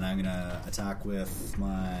 And I'm going to attack with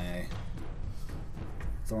my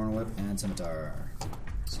Thorn Whip and Scimitar.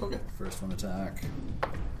 Okay. First one attack.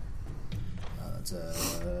 That's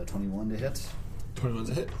a 21 to hit. 21's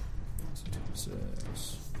a hit. So 2,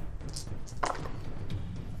 6.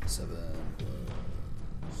 7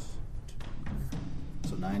 plus 2.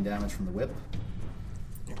 So 9 damage from the whip.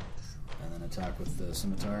 Yeah. And then attack with the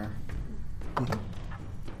scimitar.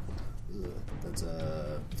 That's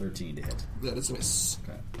a 13 to hit. That is a miss.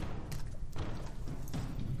 Okay.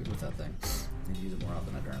 I'm good with that thing. Need to use it more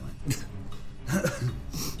often, apparently.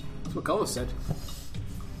 That's what Cullis said.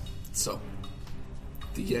 So,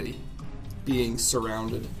 the Yeti, being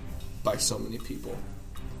surrounded by so many people,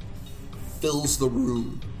 fills the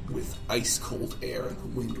room with ice-cold air, and the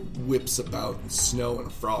wind whips about, and snow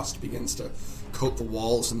and frost begins to coat the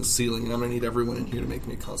walls and the ceiling, and I'm going to need everyone in here to make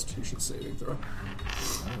me a Constitution saving throw.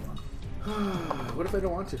 What if I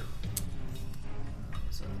don't want to?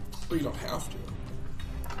 Well, you don't have to.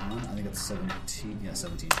 I think it's 17. Yeah,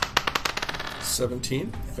 17.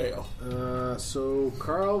 17? Fail. So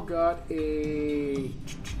Karl got a...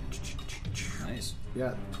 Nice.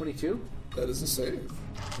 Yeah, 22. That is a save.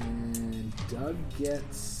 And Doug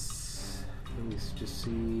gets... Let me just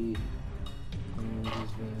see...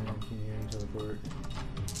 Teleport.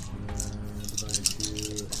 Divide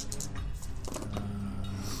 2.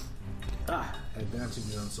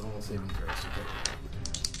 Advantage on all saving throws.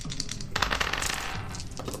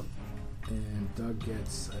 Okay. And Doug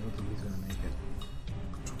gets... I don't think he's going to make it.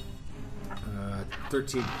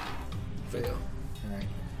 13. Fail. Alright.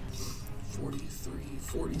 43,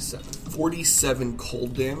 47. 47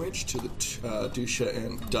 cold damage to the Dusha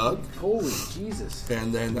and Doug. Holy Jesus.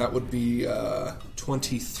 And then that would be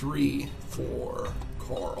 23 for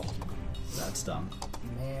Karl. That's dumb.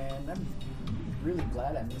 Man, I'm really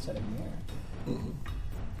glad I'm inside a mirror.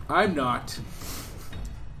 I'm not.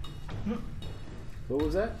 What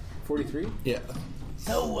was that? 43? Yeah.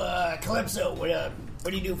 So, Calypso, what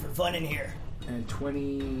do you do for fun in here? And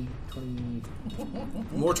 20...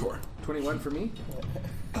 Mortor. 21 for me?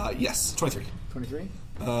 Yes, 23. 23?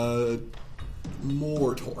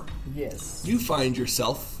 Mortor. Yes. You find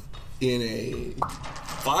yourself in a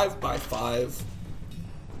 5x5,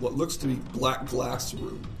 what looks to be black glass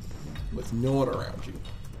room with no one around you.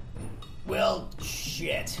 Well,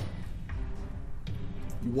 shit.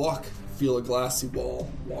 You walk, feel a glassy wall,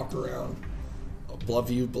 walk around, above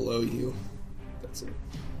you, below you. That's it.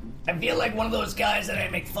 I feel like one of those guys that I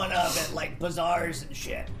make fun of at, like, bazaars and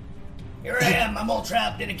shit. Here I am, I'm all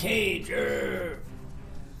trapped in a cage.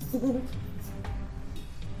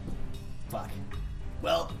 Fuck.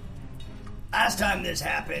 Well, last time this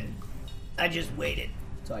happened, I just waited.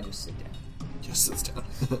 So I just sit down. Just sits down.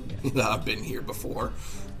 I've been here before.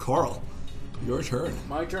 Karl, your turn.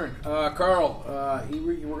 My turn. Karl,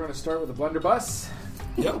 we're going to start with a blunderbuss.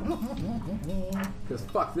 Yep. Because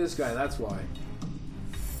fuck this guy, that's why.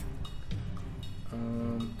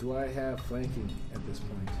 Do I have flanking at this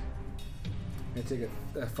point? I take a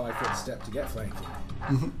 5-foot step to get flanking.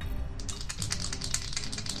 Mm-hmm.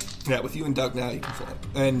 Yeah, with you and Doug now, you can flank.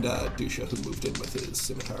 And Dusha, who moved in with his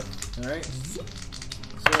scimitar. Alright. So,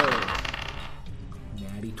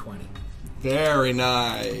 natty 20. Very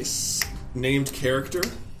nice. Named character.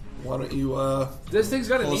 Why don't you, This thing's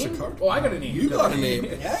got a pull us name? card? Oh, I got a name. You got a name.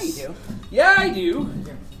 Yeah, you do. Yeah, I do.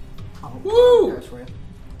 Oh, Woo! Here's for you.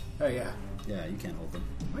 Oh, yeah. Yeah, you can't hold them.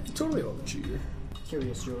 I can totally hold it. Cheater.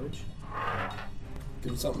 Curious George.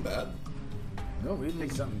 Give him something bad. No, we didn't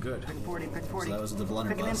make something good. Pick 40, pick 40. So that was the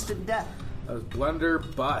blunderbuss. Pick an instant death. That was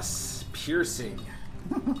blunderbuss. Piercing.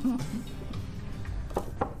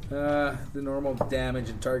 The normal damage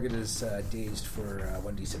and target is dazed for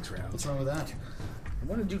 1d6 rounds. What's wrong with that? I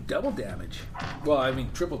want to do double damage. Well, I mean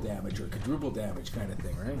triple damage or quadruple damage kind of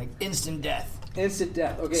thing, right? Like instant death. Instant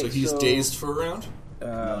death. Okay, So he's dazed for a round?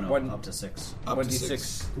 No, up to 6. Up to 1d6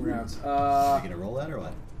 6. rounds. Are you going to roll that or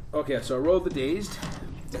what? Okay, so I rolled the dazed.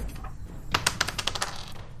 Thank you.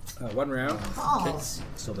 1 round. Okay.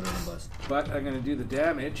 Still the blunderbuss. But I'm going to do the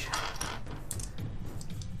damage.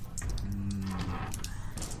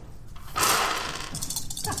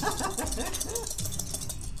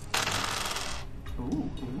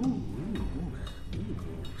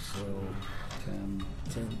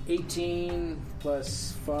 10, 18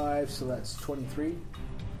 plus 5, so that's 23.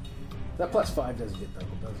 That plus 5 doesn't get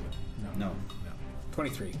doubled, does it? No.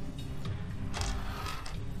 23.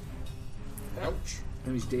 Ouch.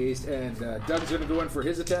 And he's dazed, and Doug's going to go in for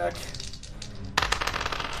his attack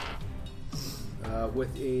with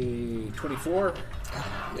a 24.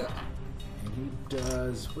 Yeah. And he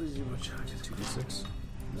does... What is he? 2d6.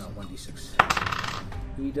 No, 1d6.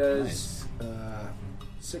 He does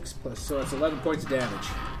 6 plus... So that's 11 points of damage.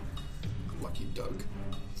 Lucky Doug.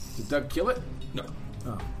 Did Doug kill it? No.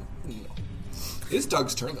 Oh. No. It is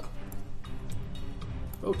Doug's turn, though.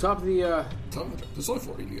 Oh, top of the... Tell me, there's only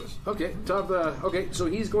 4 of you guys. Okay, top of the... Okay, so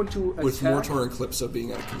he's going to attack... With Mortor and Calypso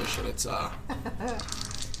being out of commission, it's,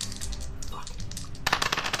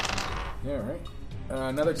 Yeah, right.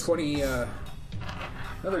 Another 20...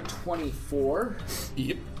 another 24.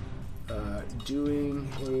 Yep. Doing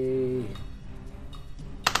a...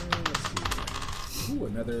 let's see. Ooh,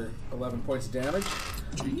 another 11 points of damage.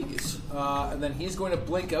 Jeez. And then he's going to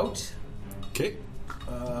blink out Okay.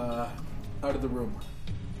 out of the room.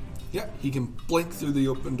 Yeah, he can blink through the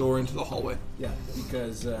open door into the hallway. Yeah,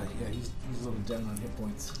 because he's a little down on hit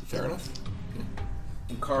points. Fair enough.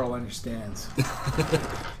 And Karl understands.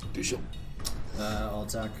 Dusha. I'll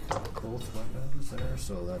attack both weapons there,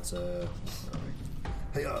 so that's a...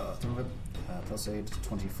 Hey, throw it. Plus 8,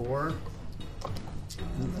 24.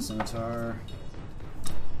 And the scimitar...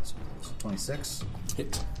 So 26.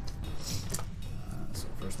 Hit. So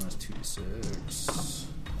first one is 2d6.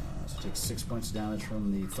 So take 6 points of damage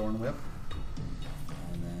from the Thorn Whip.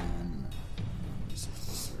 And then...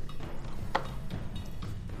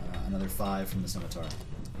 another 5 from the scimitar.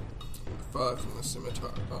 5 from the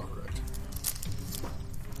scimitar. All right.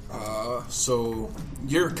 So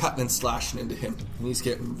you're cutting and slashing into him, and he's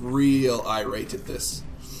getting real irate at this.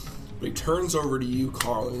 But he turns over to you,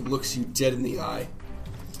 Karl, and he looks you dead in the eye.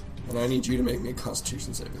 And I need you to make me a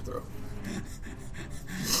Constitution saving throw.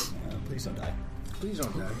 Please don't die. Please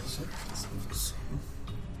don't die.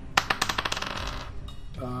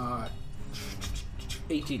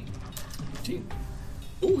 18. 18.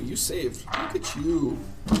 Oh, you saved. Look at you.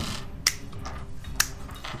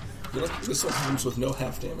 This one comes with no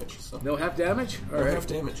half damage. So. No half damage? All No right. half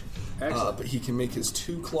damage. Excellent. But he can make his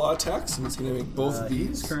 2 claw attacks, and he's going to make both of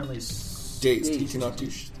these. He's currently Dazed. He cannot do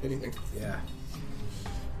anything. Yeah.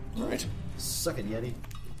 All right. Suck it, Yeti.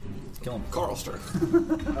 Kill him. Karl's turn.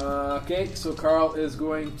 Okay, so Karl is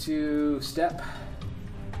going to step.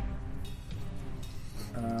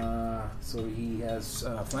 So he has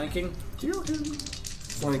flanking.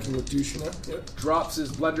 Flanking with Dusha now. Yep. Drops his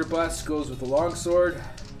blunderbuss, goes with the longsword.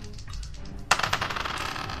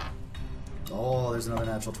 Oh, there's another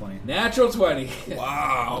natural 20. Natural 20.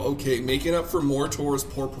 Wow. Okay, making up for Mortor's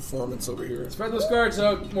poor performance over here. Spread those cards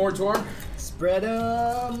out, Mortor. Spread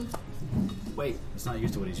 'em. Wait, it's not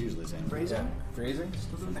used to what he's usually saying. Razor. Phrasing.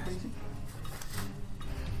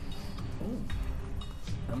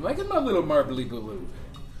 I'm liking my little marbly blue.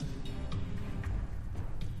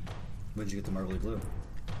 When did you get the marbly blue?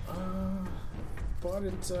 Bought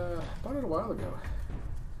it a while ago.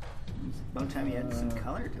 Long time you had some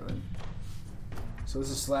color to it. So this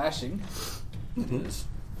is slashing. It is.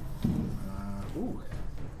 Ooh.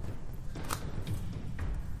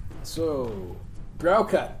 So, brow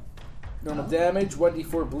cut. Normal damage,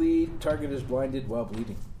 1d4 bleed. Target is blinded while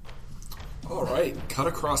bleeding. All right, cut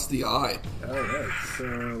across the eye. Alright, so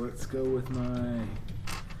let's go with my...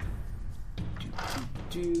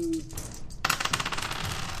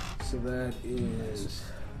 So that is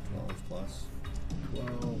 12 plus.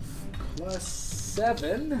 12 plus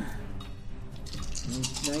 7.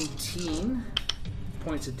 19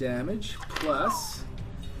 points of damage. Plus...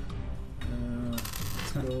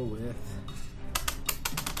 let's go with...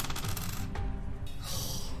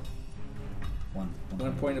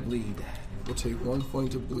 One point of bleed. We'll take 1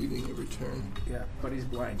 point of bleeding every turn. Yeah, but he's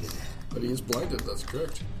blinded. But he is blinded, that's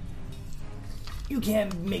correct. You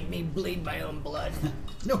can't make me bleed my own blood.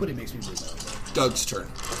 Nobody makes me bleed my own blood. Doug's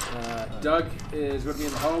turn. Doug is going to be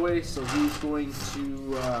in the hallway, so he's going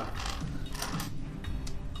to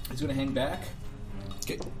hang back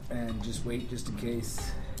Okay. and just wait, just in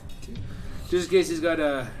case. Okay. Just in case he's got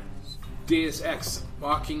a Deus Ex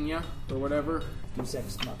Machina or whatever. Deus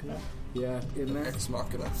Ex Machina. Yeah, in there. Ex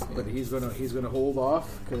Machina. But he's gonna hold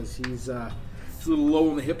off because he's a little low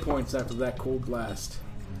on the hit points after that cold blast.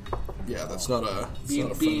 Yeah, that's not a.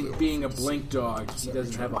 Being a blink dog, he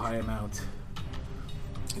doesn't have a high amount.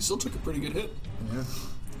 He still took a pretty good hit.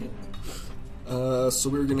 Yeah. So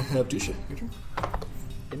we're gonna have Dusha. Your turn.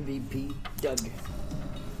 MVP Doug.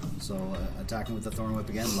 So attacking with the Thorn Whip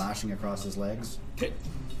again, lashing across his legs. Okay.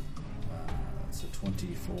 That's a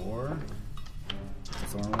 24. The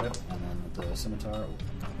thorn whip, and then with the scimitar.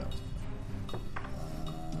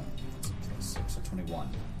 So 21.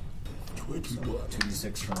 21.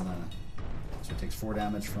 2d6 from the. So it takes 4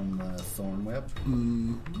 damage from the thorn whip.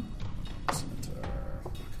 Mm-hmm. Scimitar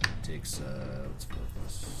takes what's 4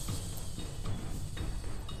 plus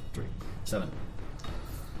 3? 7.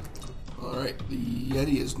 Alright, the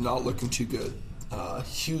Yeti is not looking too good.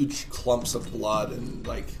 Huge clumps of blood and,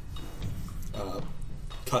 like,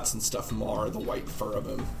 cuts and stuff mar the white fur of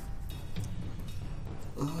him.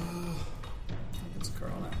 It's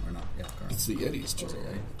Karl now, or not? Yeah, Karl. It's the Yeti's turn.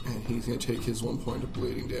 And he's going to take his 1 point of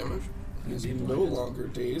bleeding damage. He's Is he no blinded? longer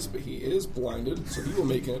dazed, but he is blinded, so he will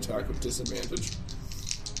make an attack with disadvantage.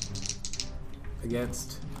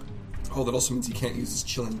 Against. Oh, that also means he can't use his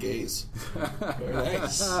chilling gaze. Very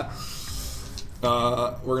nice.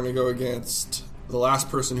 We're going to go against the last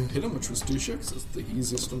person who hit him, which was Dusha, because it's the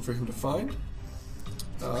easiest one for him to find.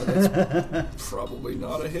 That's probably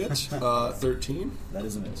not a hit. 13. That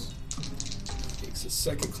is a miss. Takes his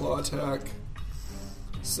second claw attack.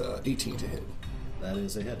 It's 18 to hit. That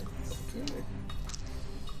is a hit. Okay.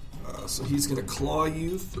 So he's going to claw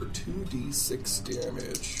you for 2d6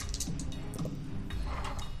 damage.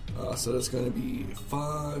 So that's going to be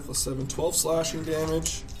 5 plus 7, 12 slashing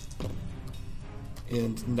damage.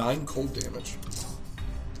 And 9 cold damage.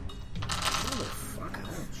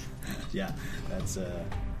 Yeah, that's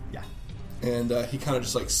yeah. And he kind of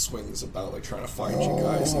just like swings about, like trying to find you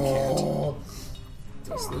guys and can't.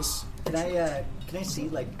 Does this? Can I see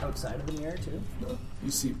like outside of the mirror too? No.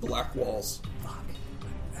 You see black walls.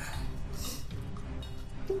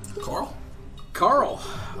 Karl? Karl.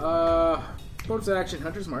 Bonus action,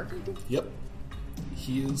 Hunter's Mark. Yep.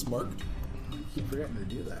 He is marked. Keep forgetting to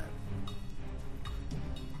do that.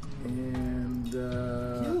 And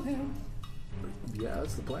yeah,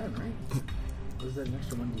 that's the plan, right? What is that? An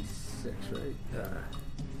extra 1d6, right?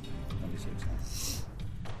 26.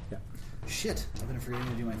 Yeah. Shit, I've been forgetting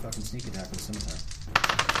to do my fucking sneak attack with scimitar.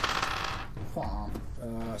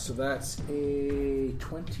 So that's a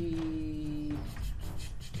 20.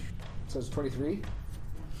 So it's 23.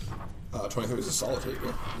 23 is a solid hit,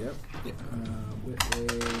 yeah. Yep. Yeah. With a.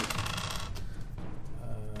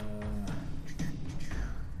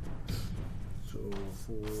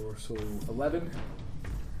 So 11.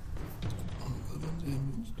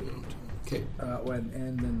 Okay.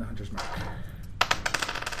 And then the Hunter's Mark.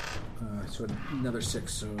 So another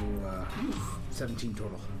 6, so 17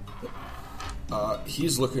 total.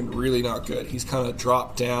 He's looking really not good. He's kind of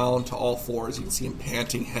dropped down to all fours. You can see him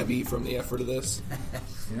panting heavy from the effort of this.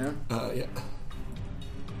 Yeah? Yeah.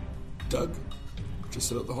 Doug, just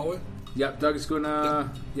sit out the hallway. Yep, Doug is going to...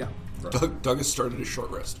 Yeah. Doug has started his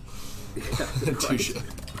short rest. Dusha.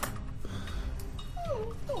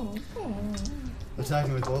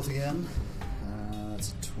 Attacking with both again.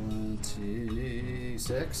 That's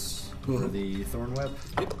 26 for the thorn whip.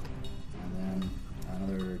 Yep. And then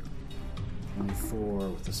another 24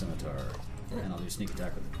 with the scimitar. Right. And I'll do sneak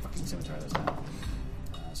attack with the fucking scimitar this time.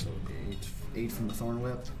 So 8 from the thorn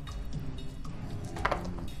whip.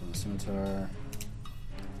 And from the scimitar,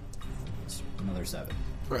 it's another 7.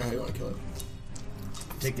 Right, how do you want to kill it?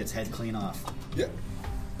 Take its head clean off. Yeah.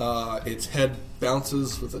 Its head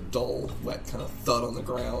bounces with a dull, wet kind of thud on the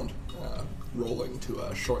ground, rolling to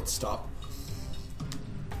a short stop.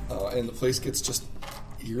 And the place gets just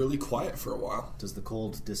eerily quiet for a while. Does the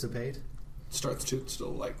cold dissipate? Starts to,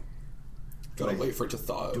 still like, gotta wait for it to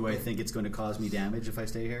thaw out. Do I think it's going to cause me damage if I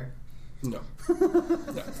stay here? No.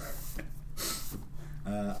 No.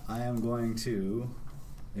 I am going to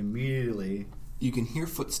immediately... You can hear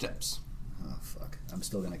footsteps. Oh, fuck. I'm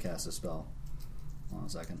still going to cast a spell. Hold on a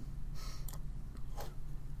second.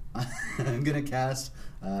 I'm going to cast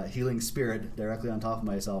Healing Spirit directly on top of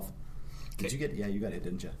myself. Did you get... Yeah, you got it,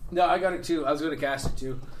 didn't you? No, I got it too. I was going to cast it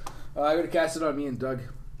too. I'm going to cast it on me and Doug.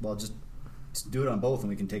 Well, just do it on both and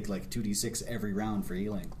we can take like 2d6 every round for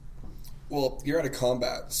healing. Well, you're out of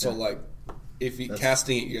combat, so Yeah. like, if you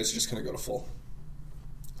casting it, you guys are just going to go to full.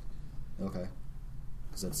 Okay.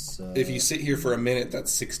 Because that's... If you sit here for a minute,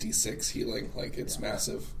 that's 66 healing. Like, it's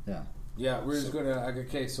massive. Yeah. Yeah, we're just going to...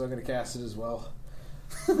 Okay, so I'm going to cast it as well.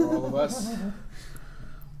 For all of us.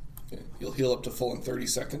 Okay. You'll heal up to full in 30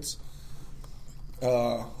 seconds.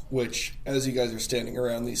 Which, as you guys are standing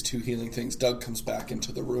around these two healing things, Doug comes back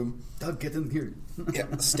into the room. Doug, get in here.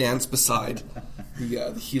 Yeah, stands beside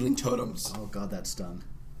the healing totems. Oh god, that stung.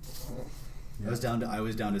 I was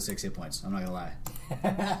down to 6 hit points. I'm not gonna lie.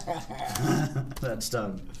 That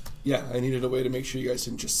stung. Yeah, I needed a way to make sure you guys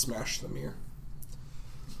didn't just smash the mirror.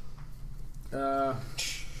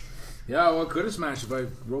 Yeah, well, I could have smashed if I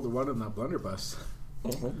rolled a 1 on that blunderbuss.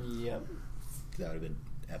 Yep. That would have been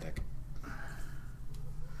epic.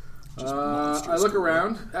 I look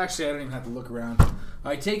around. Actually, I don't even have to look around.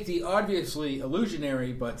 I take the obviously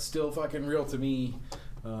illusionary, but still fucking real to me,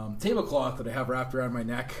 tablecloth that I have wrapped around my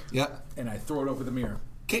neck. Yeah. And I throw it over the mirror.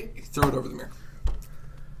 Okay, throw it over the mirror.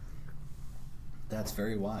 That's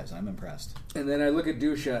very wise. I'm impressed. And then I look at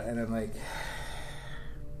Dusha, and I'm like...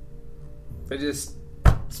 I just...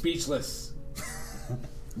 speechless.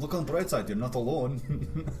 Look on the bright side, you're not alone.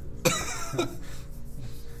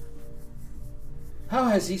 How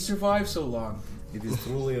has he survived so long? It is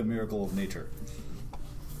truly a miracle of nature.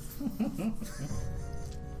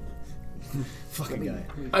 Fucking guy.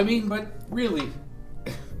 I mean, but really...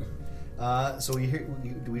 So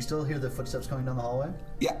do we still hear the footsteps coming down the hallway?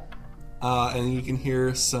 Yeah. And you can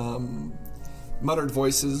hear some muttered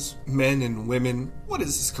voices, men and women. What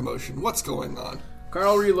is this commotion? What's going on?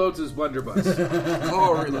 Karl reloads his blunderbuss.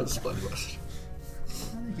 Oh, reloads Bloodrush.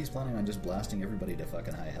 I think he's planning on just blasting everybody to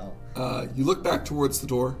fucking high hell. You look back towards the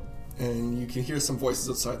door, and you can hear some voices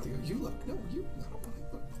outside. They go, "You look. No, you. I don't want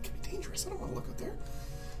to look. It can be dangerous. I don't want to look out there."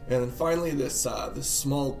 And then finally, this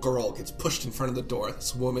small girl gets pushed in front of the door.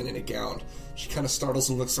 This woman in a gown. She kind of startles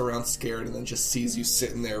and looks around, scared, and then just sees you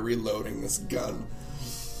sitting there reloading this gun.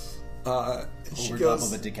 And she Over goes,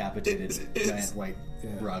 top of a decapitated giant white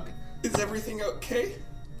rug. "Is everything okay?"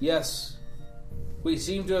 Yes. We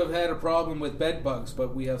seem to have had a problem with bed bugs,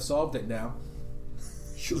 but we have solved it now.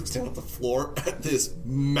 She looks down at the floor at this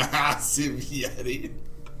massive Yeti.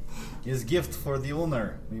 His gift for the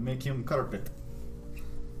owner. We make him carpet.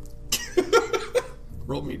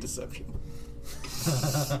 Roll me deception.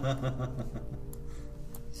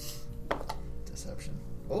 Deception.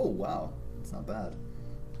 Oh, wow. That's not bad.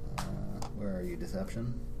 Where are you,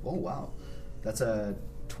 deception? Oh, wow. That's a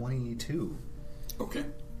 22. Okay.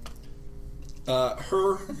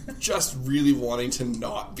 Her just really wanting to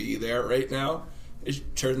not be there right now.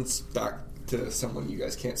 It turns back to someone you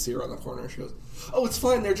guys can't see around the corner. She goes, "Oh, it's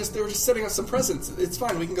fine. They were just setting us some presents. It's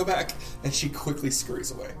fine. We can go back." And she quickly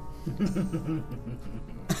scurries away.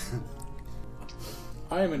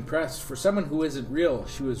 I am impressed. For someone who isn't real,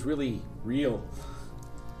 she was really real.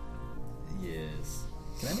 Yes.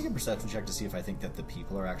 Can I make a perception check to see if I think that the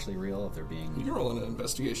people are actually real, if they're being... You can roll an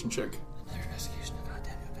investigation check. Another investigation.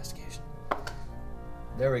 Goddamn investigation.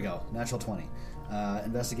 There we go. Natural 20.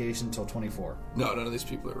 Investigation till 24. No, none of these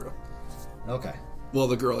people are real. Okay. Well,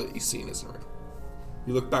 the girl that you've seen isn't real.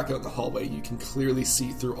 You look back out in the hallway, you can clearly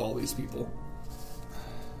see through all these people.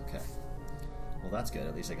 Okay. Well, that's good.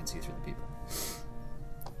 At least I can see through the people.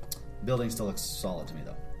 Building still looks solid to me,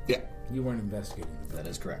 though. Yeah. You weren't investigating the That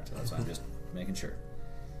is correct. That's why I'm just making sure.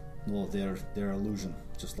 No, they're illusion,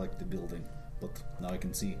 just like the building. But now I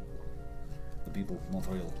can see the people, not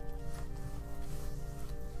real.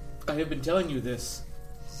 I have been telling you this.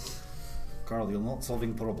 Karl, you're not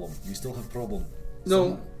solving problem. You still have problem.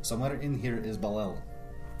 No. Somewhere in here is Balal.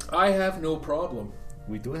 I have no problem.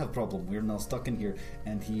 We do have problem. We're now stuck in here,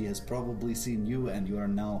 and he has probably seen you, and you are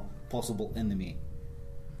now possible enemy.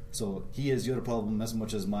 So he is your problem as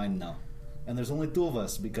much as mine now. And there's only two of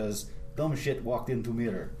us because dumb shit walked into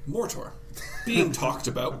mirror. Mortor. Being talked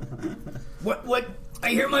about. What? I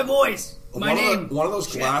hear my voice. My name. One of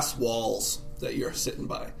those glass walls that you're sitting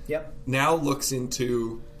by. Yep. Now looks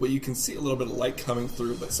into what you can see a little bit of light coming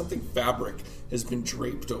through, but something fabric has been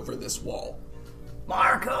draped over this wall.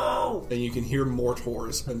 Marco! And you can hear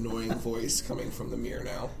Mortor's annoying voice coming from the mirror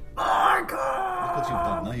now. Marco! Look what you've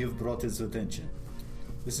done. Now you've brought his attention.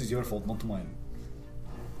 This is your fault, not mine.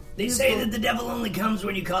 They say that the devil only comes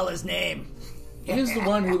when you call his name. He's the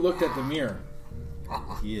one who looked at the mirror.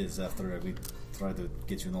 He is, after we try to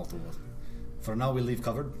get you not to. For now, we leave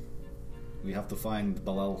covered. We have to find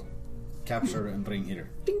Balal, capture and bring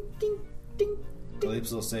here. Ding, ding, ding, ding,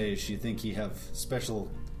 Calypso says she think he have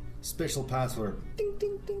special password. ding,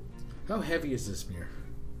 ding, ding. How heavy is this mirror?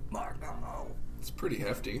 Marco. It's pretty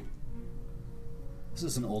hefty. This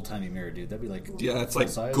is an old-timey mirror, dude. That'd be like Yeah, it's full like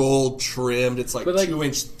size. gold trimmed. It's like But, like,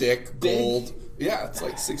 2-inch thick big? gold. Yeah, it's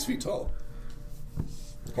like 6 feet tall.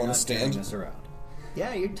 You're On a not carrying stand. this around.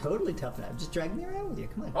 Yeah, you're totally tough enough. Just drag me around with you.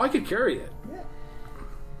 Come on. Oh, I could carry it. Yeah.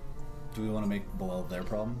 Do we want to make Balal their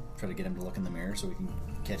problem? Try to get him to look in the mirror so we can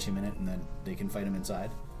catch him in it, and then they can fight him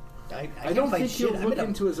inside. I I don't can't fight think he'll shit. look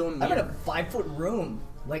into his own I'm in a mirror. 5-foot room.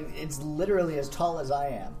 Like, it's literally as tall as I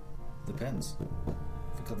am. Depends.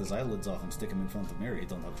 If we cut his eyelids off and stick him in front of the mirror, he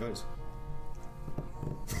don't have choice.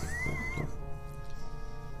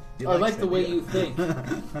 He I likes like the way idea. you think.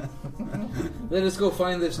 Let us go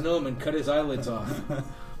find this gnome and cut his eyelids off.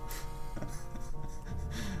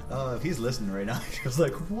 If he's listening right now, he was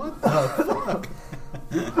like, what the fuck?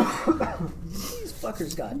 These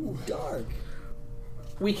fuckers got dark.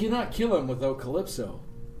 We cannot kill him without Calypso.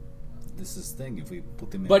 This is the thing, if we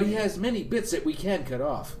put him in... But he has many bits that we can cut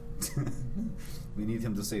off. We need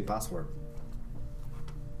him to say password.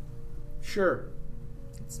 Sure.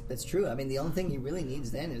 That's true. I mean, the only thing he really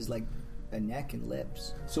needs then is like a neck and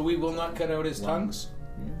lips. So we will not cut out his tongue? Lungs.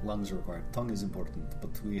 Lungs are required. Tongue is important,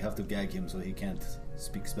 but we have to gag him so he can't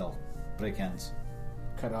speak spell. Break hands.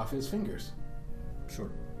 Cut off his fingers.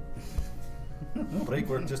 Sure. Break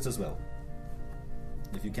work just as well.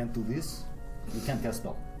 If you can't do this, you can't cast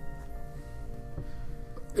spell.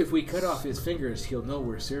 If we cut off his fingers, he'll know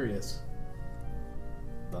we're serious.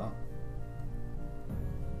 Duh.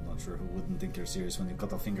 Not sure who wouldn't think you're serious when you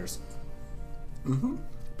cut off fingers. Mm-hmm.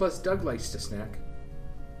 Plus, Doug likes to snack.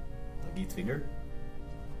 Like eat finger?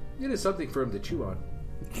 It is something for him to chew on.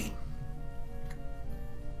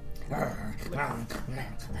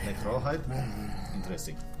 Like rawhide?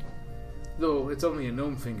 Interesting. Though it's only a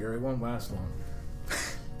gnome finger, it won't last long.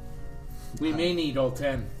 We may need all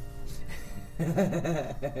 10.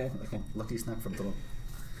 Lucky snack from Toronto.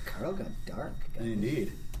 Carl got dark.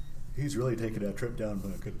 Indeed. He's really taking that trip down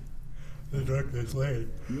back the darkness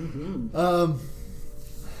lane. Mm-hmm.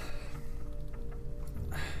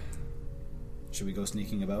 Should we go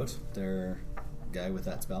sneaking about? Their guy with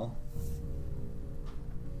that spell?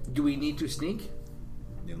 Do we need to sneak?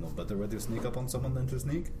 You know better way to sneak up on someone than to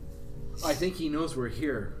sneak? I think he knows we're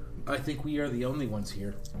here. I think we are the only ones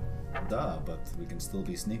here. Duh, but we can still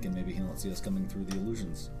be sneaking. Maybe he'll not see us coming through the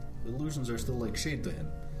illusions. The illusions are still like shade to him.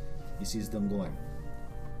 He sees them going.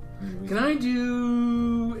 Can I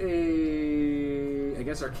do I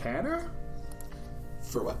guess Arcana?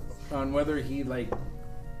 For what? On whether he, like,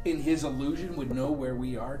 in his illusion would know where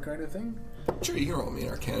we are kind of thing? Sure, you can roll me an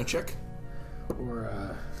Arcana check.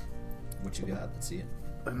 Or, What you got? Let's see it.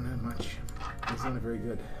 not much. It's not very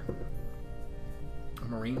good.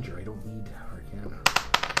 I'm a ranger. I don't need Arcana.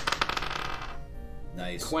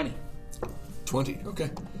 Nice. 20. 20,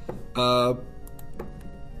 okay.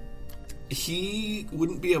 He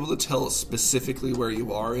wouldn't be able to tell us specifically where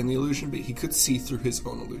you are in the illusion, but he could see through his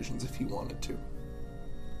own illusions if he wanted to.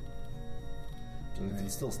 So we can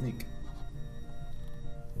still sneak.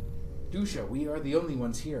 Dusha, we are the only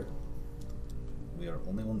ones here. We are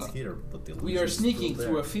only ones here, but the We are illusion's sneaking still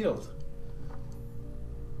through a there. field.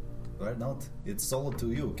 Why not? It's solid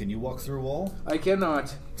to you. Can you walk through a wall? I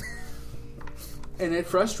cannot. And it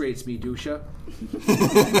frustrates me, Dusha.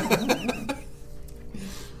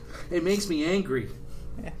 It makes me angry.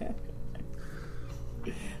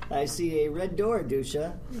 I see a red door,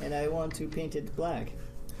 Dusha, and I want to paint it black.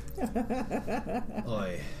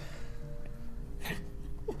 Oi.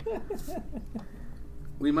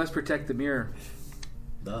 We must protect the mirror.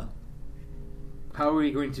 Duh. How are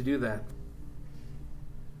we going to do that?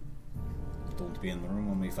 Don't be in the room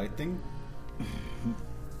when we fighting.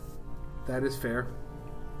 That is fair.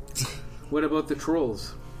 What about the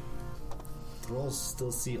trolls? Trolls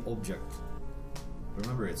still see object.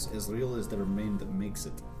 Remember, it's as real as the remain that makes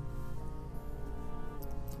it.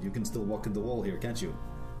 You can still walk in the wall here, can't you?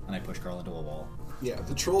 And I push Karl into a wall. Yeah,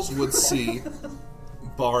 the trolls would see,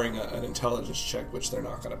 barring an intelligence check, which they're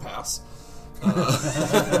not going to pass,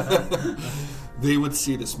 they would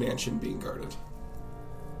see this mansion being guarded.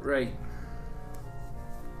 Right.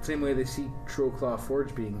 Same way they see Trollclaw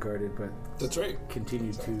Forge being guarded, but That's right.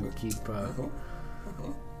 continue to keep...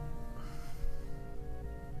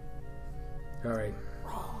 Alright.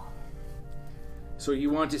 So you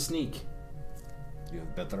want to sneak? You have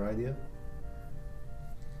a better idea?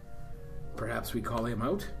 Perhaps we call him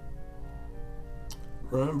out?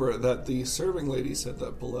 Remember that the serving lady said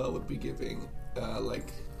that Balal would be giving,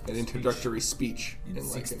 like, an introductory speech In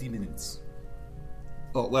like 60 minutes.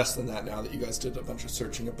 Oh, less than that now that you guys did a bunch of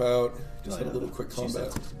searching about. Just had a little quick She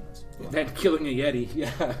said combat. 60 minutes. Then killing a Yeti,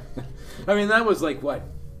 yeah. I mean, that was like, what?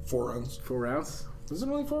 4 rounds. 4 rounds? Was it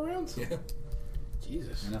only 4 rounds? Yeah.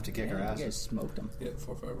 Jesus. Enough to kick our You guys asses. smoked them. Yeah,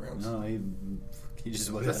 4 or 5 rounds. No, he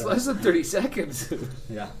just went That's at less us. than 30 seconds.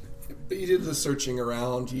 Yeah. But you did the searching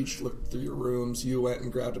around. You each looked through your rooms. You went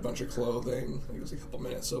and grabbed a bunch of clothing. I think it was a couple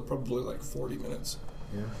minutes, so probably like 40 minutes.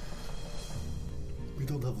 Yeah. We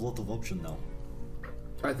don't have a lot of option now.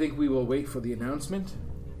 I think we will wait for the announcement.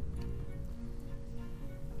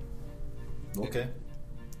 Okay.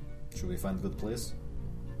 Should we find a good place?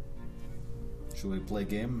 Should we play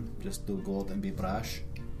game just to go out and be brash?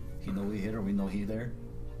 He know we here, we know he there.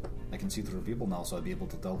 I can see through people now, so I'll be able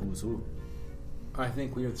to tell who's who. I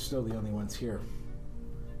think we are still the only ones here.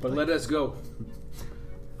 But let us go.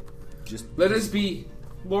 Just Let us be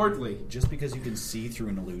lordly. Just because you can see through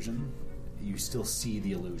an illusion, you still see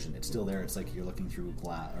the illusion. It's still there. It's like you're looking through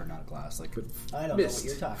glass, or not glass, like... I don't Mist.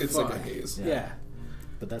 know what you're talking It's about. like a haze. Yeah.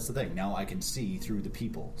 But that's the thing. Now I can see through the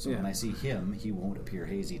people. So Yeah. when I see him, he won't appear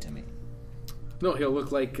hazy to me. No, he'll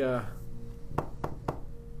look like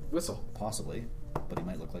Whistle. Possibly. But he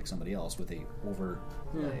might look like somebody else with a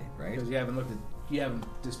overlay, right? Because you haven't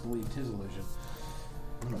disbelieved his illusion.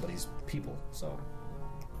 No, but he's people, so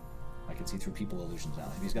I can see through people illusions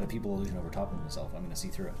now. If he's got a people illusion over top of himself, I'm going to see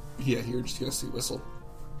through it. Yeah, you're just gonna see Whistle.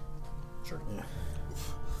 Sure. Yeah,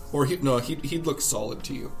 Or he'd look solid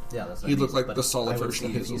to you. that's what He'd I mean. look like But the solid I would version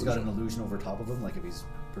of see his if he's got illusion. an illusion over top of him, like if he's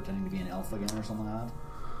pretending to be an elf again or something like that,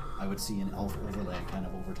 I would see an elf overlay kind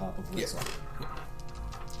of over top of Whistle.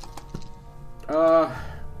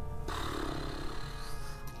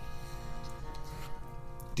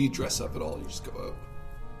 Do you dress up at all? You just go out.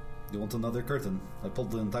 You want another curtain? I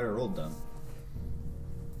pulled the entire road down.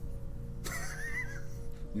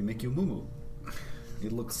 We make you moo.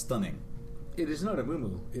 It looks stunning. It is not a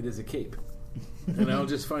muumuu. It is a cape. And I'll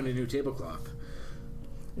just find a new tablecloth.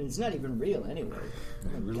 It's not even real anyway.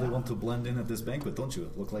 You really want to blend in at this banquet, don't you?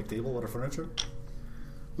 Look like table or furniture?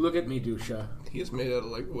 Look at me, Dusha. He is made out of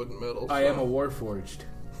like wood and metal. I am a warforged.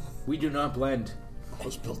 We do not blend. I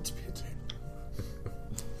was built to be a table.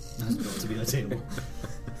 That's built to be a table.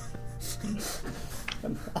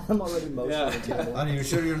 I'm already most Yeah. of the table. Are you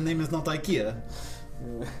sure your name is not IKEA?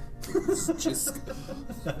 Just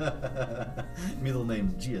Middle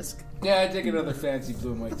name Jisk. Yeah, I take another fancy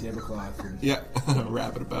blue and white tablecloth and yeah,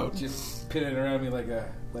 wrap it about. just pin it around me like a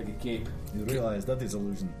cape. You realize that is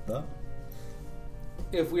illusion, huh?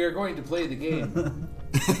 If we are going to play the game,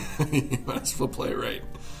 You might as well play it right.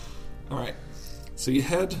 All right. So you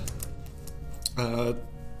head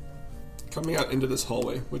coming out into this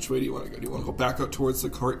hallway. Which way do you want to go? Do you want to go back out towards the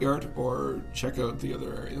courtyard or check out the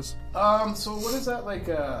other areas? so what is that like?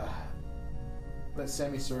 That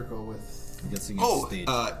semicircle with? I'm guessing it's Oh, stage.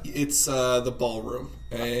 it's the ballroom,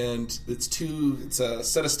 and it's a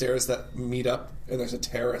set of stairs that meet up, and there's a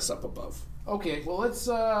terrace up above. Okay, well let's.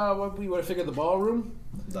 What we want to figure the ballroom.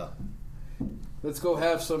 Duh. Let's go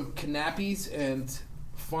have some canapes and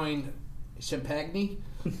find champagne.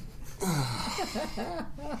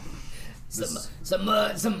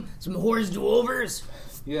 Some whores do-overs.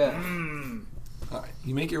 Yeah. All right,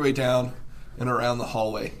 you make your way down and around the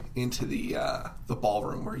hallway into the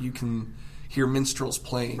ballroom where you can hear minstrels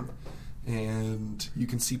playing and you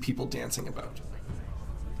can see people dancing about.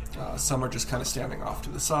 Some are just kind of standing off to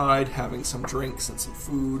the side, having some drinks and some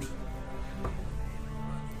food.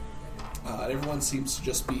 Everyone seems to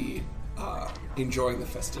just be enjoying the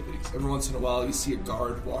festivities. Every once in a while, you see a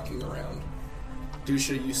guard walking around.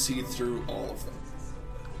 Dusha, you see through all of them.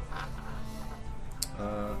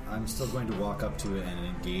 I'm still going to walk up to it and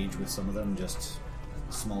engage with some of them, just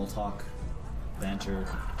small talk, banter.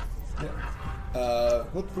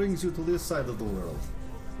 What brings you to this side of the world?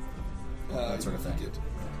 That sort of thing.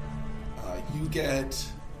 You get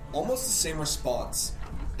almost the same response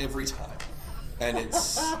every time. And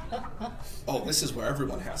it's, oh, this is where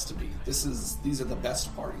everyone has to be. These are the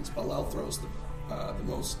best parties. Balal throws the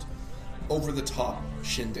most over-the-top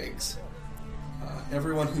shindigs.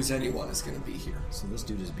 Everyone who's anyone is going to be here. So this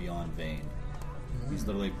dude is beyond vain.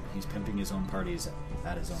 He's pimping his own parties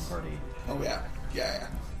at his own party. Oh, yeah. Yeah.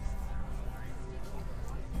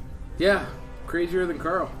 Yeah, crazier than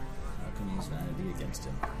Karl. How can you use vanity against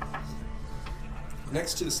him?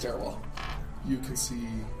 Next to the stairwell, you can see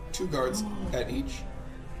two guards at each,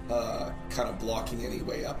 kind of blocking any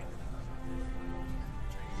way up.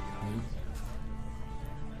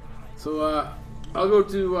 So I'll go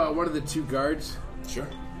to one of the two guards Sure.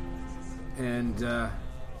 and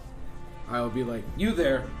I'll be like, "You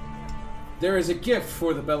there? There is a gift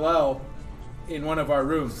for the Balal in one of our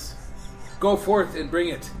rooms. Go forth and bring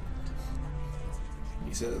it."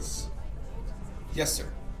 He says, "Yes, sir."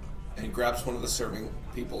 And he grabs one of the serving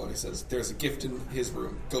people and he says, "There's a gift in his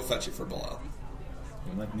room. Go fetch it for Balal."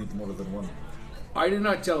 You might need more than one. I did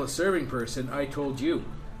not tell a serving person. I told you.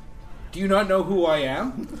 Do you not know who I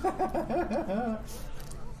am?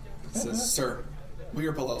 He says, "Sir, we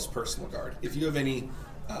are Balal's personal guard. If you have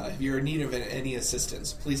if you're in need of any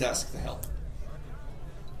assistance, please ask the help."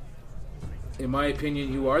 In my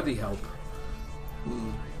opinion, you are the help.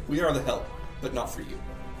 We are the help, but not for you.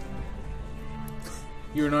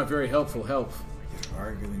 You're not very helpful, help.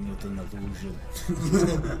 Arguing with an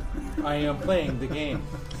illusion. I am playing the game.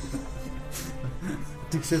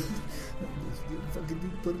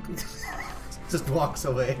 Just walks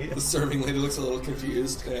away. The serving lady looks a little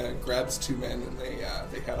confused and grabs two men and they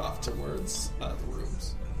head off towards the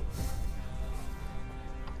rooms.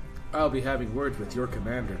 I'll be having words with your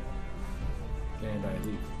commander. And I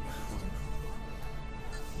leave.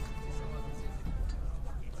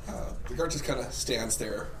 The guard just kind of stands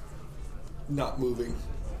there, not moving,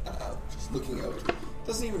 just looking out.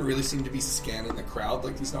 Doesn't even really seem to be scanning the crowd,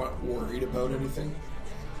 like he's not worried about anything.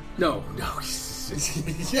 No. Yeah,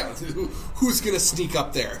 who's gonna sneak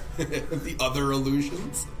up there? The other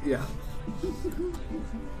illusions? Yeah.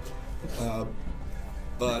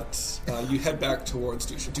 But you head back towards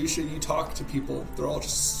Dusha. Dusha, you talk to people. They're all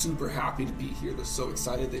just super happy to be here. They're so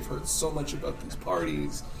excited. They've heard so much about these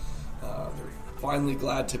parties. They're finally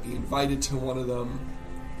glad to be invited to one of them.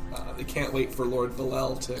 They can't wait for Lord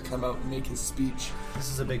Balal to come out and make his speech. This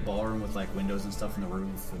is a big ballroom with like windows and stuff in the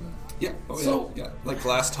roof. And Yeah, yeah. Like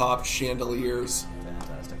glass top, chandeliers.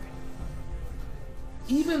 fantastic.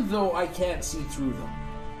 Even though I can't see through them,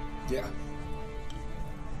 Yeah.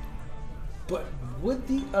 but would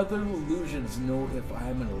the other illusions know if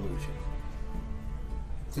I'm an illusion?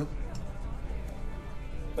 Yep.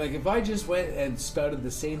 Like, if I just went and spouted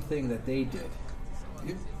the same thing that they did,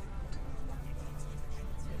 Yep.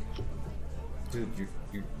 Dude, you're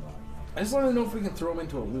I just want to know if we can throw them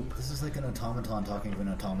into a loop. this is like an automaton talking to an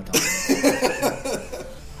automaton.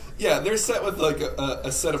 Yeah, they're set with like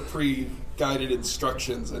a set of pre-guided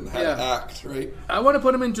instructions and how to Yeah. act, right? I want to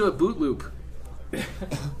put them into a boot loop.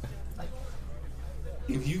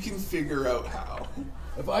 If you can figure out how.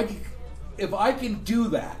 If I can do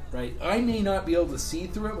that, right, I may not be able to see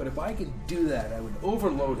through it, but if I can do that, I would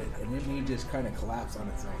overload it, and it may just kind of collapse on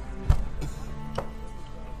its own.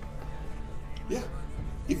 Yeah.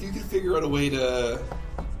 If you can figure out a way to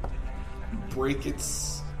break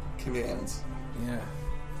its commands, Yeah.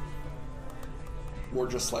 or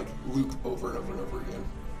just like loop over and over and over again.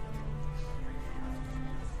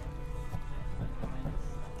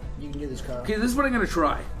 You can do this, Carl. Okay, this is what I'm going to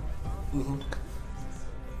try.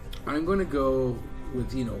 I'm going to go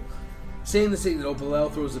with, saying the thing that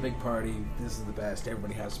Balal throws a big party, this is the best,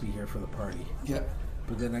 everybody has to be here for the party. Yeah.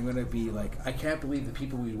 But then I'm going to be like, I can't believe the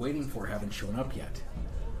people we've been waiting for haven't shown up yet.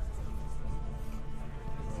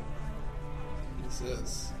 This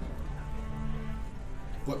is.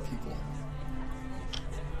 What people?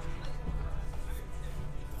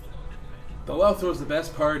 Balal throws the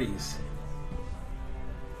best parties.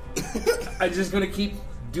 I'm just going to keep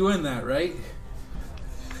doing that, right?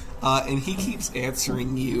 And he keeps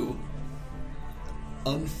answering you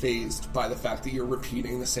unfazed by the fact that you're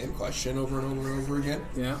repeating the same question over and over and over again.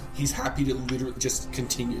 Yeah. He's happy to literally just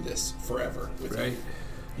continue this forever with Right. you.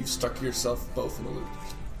 You've stuck yourself both in a loop.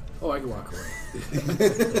 Oh, I can walk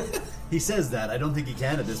away. He says that. I don't think he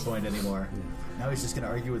can at this point anymore. Now he's just going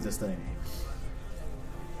to argue with this thing.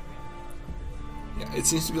 Yeah, it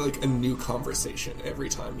seems to be like a new conversation every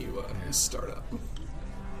time you start up.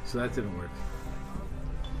 So that didn't work.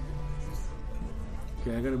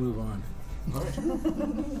 Okay, I got to move on All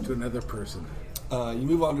right. to another person. You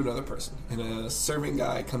move on to another person, and a serving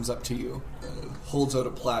guy comes up to you and holds out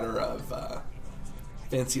a platter of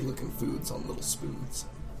fancy-looking foods on little spoons.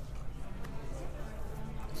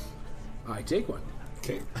 I take one.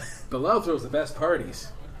 Okay. Balal throws the best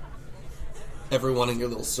parties. Everyone in your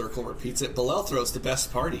little circle repeats it. Balal throws the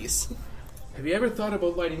best parties. Have you ever thought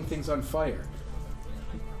about lighting things on fire?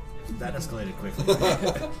 That escalated quickly.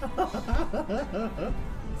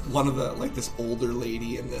 One of the, like, this older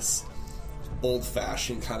lady in this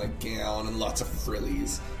old-fashioned kind of gown and lots of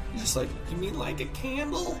frillies. You're just like, you mean like a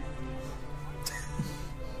candle?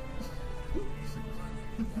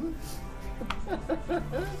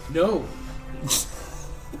 No.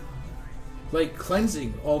 Like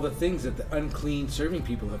cleansing all the things that the unclean serving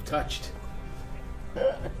people have touched. They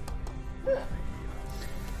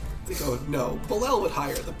go, no, Balal would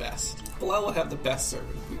hire the best. Balal would have the best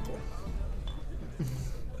serving people.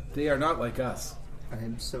 They are not like us. I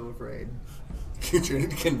am so afraid. You're trying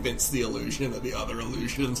to convince the illusion that the other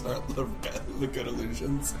illusions aren't the good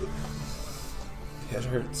illusions. It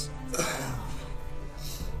hurts.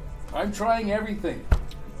 I'm trying everything.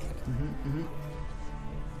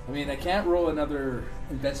 I mean, I can't roll another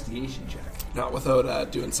investigation check. Not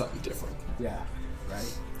without doing something different. Yeah,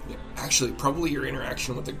 right? Yeah. Actually, probably your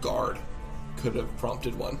interaction with the guard could have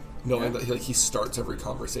prompted one, knowing that he starts every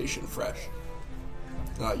conversation fresh.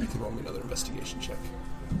 You can roll me another investigation check.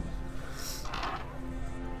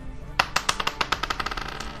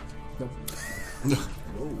 Nope. No.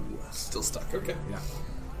 Still stuck. Okay. Yeah.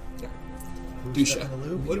 Yeah. Who's Dusha, stuck in the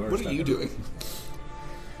loop? what You're are stuck you in the doing?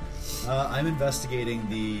 I'm investigating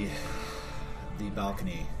the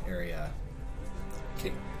balcony area.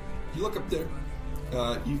 Okay. You look up there.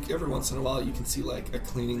 Every once in a while, you can see like a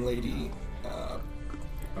cleaning lady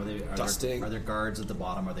dusting. Are there guards at the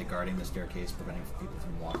bottom? Are they guarding the staircase, preventing people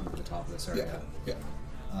from walking to the top of this area? Yeah.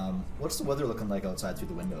 What's the weather looking like outside through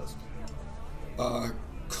the windows?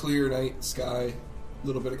 Clear night sky, a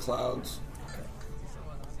little bit of clouds. Okay.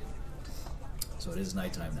 So it is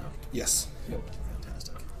nighttime now. Yes. Yep.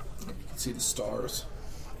 Fantastic. You can see the stars.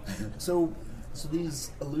 So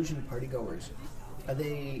these illusion partygoers, are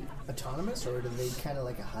they autonomous or are they kind of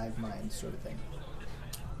like a hive mind sort of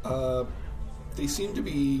thing? They seem to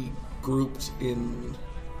be grouped in,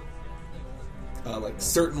 like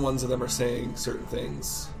certain ones of them are saying certain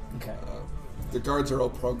things. Okay. The guards are all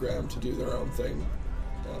programmed to do their own thing.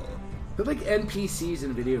 They're like NPCs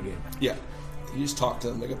in a video game. Yeah. You just talk to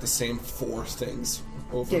them, they get the same 4 things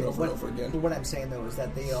over and over again. But what I'm saying though is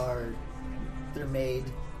that they're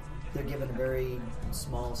given a very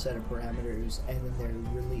small set of parameters and then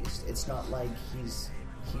they're released. It's not like he's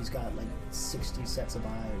got like 60 sets of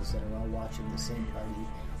eyes that are all watching the same party,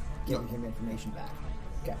 giving him information back.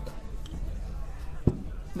 Okay.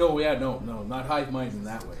 No, not hive mind in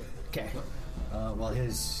that way. Okay. While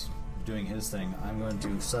he's doing his thing, I'm going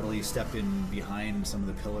to subtly step in behind some of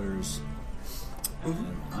the pillars.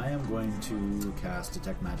 And I am going to cast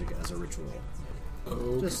Detect Magic as a ritual.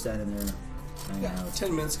 Okay. Just standing there, hanging out.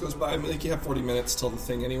 10 minutes goes by. I mean, like you have 40 minutes till the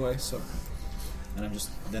thing anyway, so. And I'm just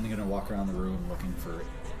then going to walk around the room looking for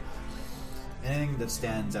anything that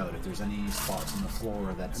stands out. If there's any spots on the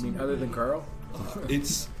floor that Other than Carl?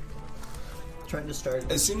 It's Trying to start.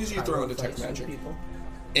 as soon as you throw in Detect fights with Magic, people.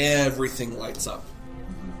 everything lights up,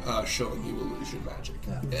 showing you illusion magic.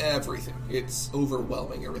 Yeah. Everything. It's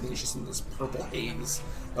overwhelming. Everything is just in this purple haze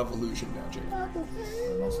of illusion magic.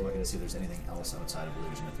 I'm also looking to see if there's anything else outside of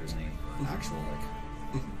illusion. If there's any actual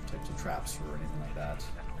types of traps or anything like that.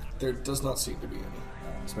 There does not seem to be any.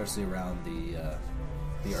 Especially around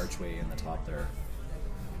the archway in the top there.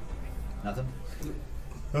 Nothing?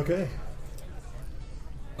 Okay.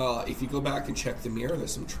 If you go back and check the mirror,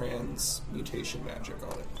 there's some transmutation magic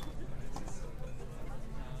on it.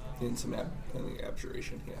 And some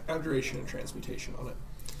abjuration. Yeah, abjuration and transmutation on it.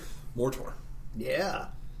 Mortor. Yeah.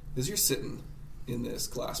 As you're sitting in this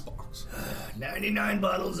glass box, 99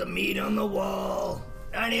 bottles of mead on the wall.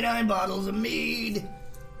 99 bottles of mead.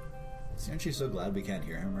 Aren't you so glad we can't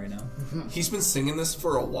hear him right now? he's been singing this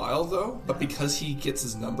for a while though, but because he gets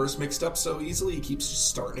his numbers mixed up so easily, he keeps just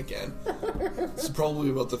starting again. It's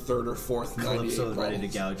probably about the 3rd or 4th 98 Calypso's ready to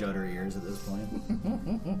bottles. gouge out her ears at this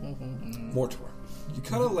point. Mortor. You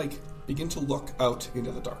kind of like begin to look out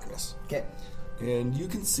into the darkness. Okay. And you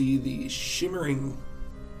can see the shimmering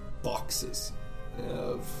boxes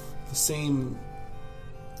of the same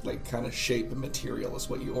like kind of shape and material as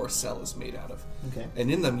what your cell is made out of. Okay. And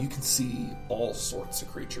in them you can see all sorts of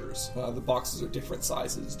creatures. The boxes are different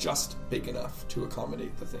sizes, just big enough to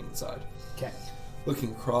accommodate the thing inside. Okay. Looking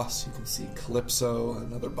across, you can see Calypso.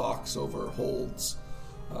 Another box over holds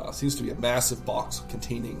seems to be a massive box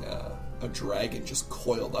containing a dragon just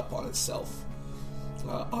coiled up on itself.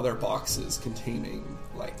 Other boxes containing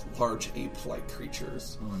like large ape-like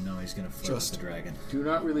creatures. Oh no, he's gonna flirt Just- the dragon. Do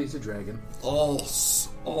not release a dragon. All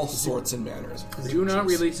sorts and manners. Of Do not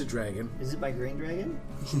creatures. release a dragon. Is it my green dragon?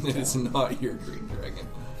 It is not your green dragon.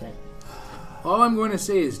 Okay. All I'm going to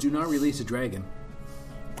say is do not release a dragon.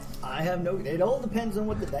 I have no. It all depends on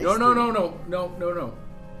what the dice.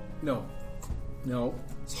 No.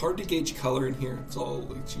 It's hard to gauge color in here. It's all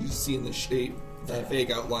like, you see in the shape, that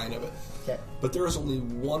vague outline of it. Okay. But there is only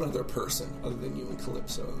one other person other than you and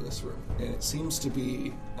Calypso in this room, and it seems to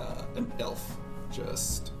be an elf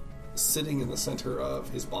just sitting in the center of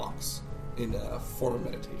his box in a form of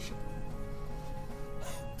meditation.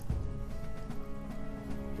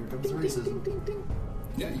 Here comes the racism.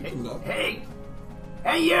 Yeah, you can. Hey!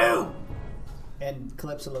 Hey, you! And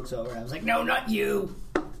Calypso looks over. I was like, No, not you.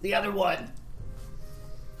 The other one.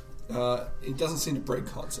 It doesn't seem to break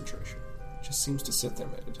concentration. It just seems to sit there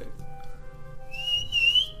meditate.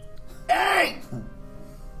 Hey!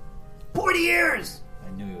 Pointy ears! I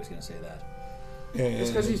knew he was gonna say that. And It's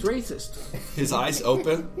because he's racist. his eyes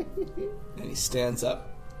open, and he stands up,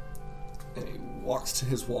 and he walks to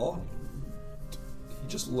his wall. He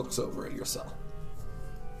just looks over at your cell.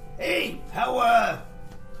 Hey, how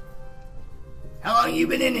long you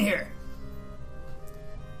been in here?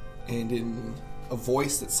 And in a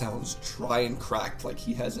voice that sounds dry and cracked, like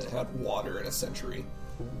he hasn't had water in a century,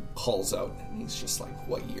 calls out, and he's just like,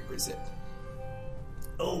 "What year is it?"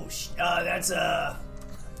 Oh, that's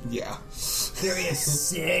Yeah. Area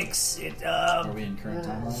 6. Are we in current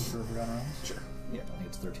timeline for Forgotten Realms? Sure. Yeah. I think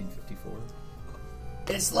it's 1354.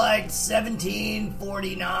 It's like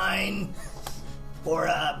 1749. Or,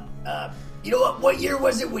 you know what? What year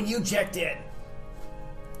was it when you checked in?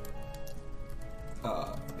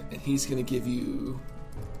 And he's going to give you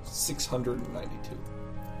 692.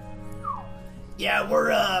 Yeah,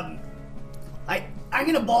 we're I'm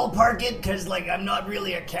gonna ballpark it because like I'm not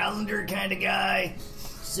really a calendar kind of guy.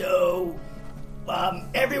 So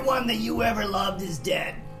everyone that you ever loved is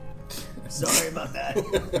dead. Sorry about that.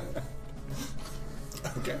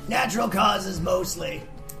 Okay. Natural causes mostly.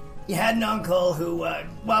 You had an uncle who,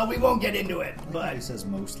 well, we won't get into it, but He says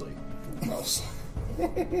mostly. Mouse. We're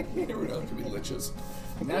not going to be liches.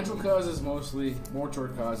 Natural causes mostly, mortar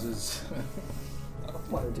causes.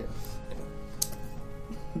 One or two.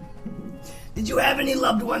 did you have any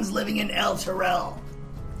loved ones living in El Terrell?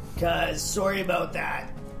 Cause sorry about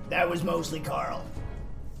that. That was mostly Carl.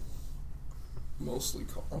 Mostly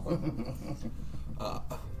Carl.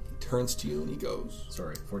 He turns to you and he goes,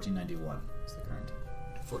 Sorry, 1491 is the current.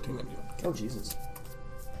 1491. Oh, Jesus.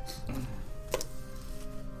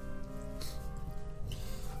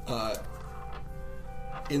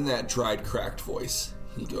 In that dried, cracked voice,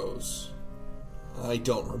 he goes, I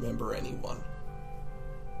don't remember anyone.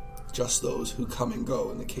 Just those who come and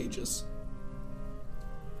go in the cages.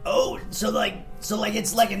 Oh, so like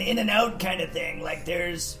it's like an in and out kind of thing. Like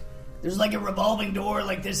there's like a revolving door.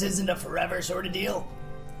 Like this isn't a forever sort of deal.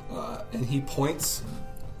 And he points.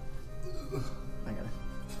 I got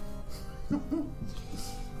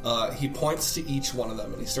it. He points to each one of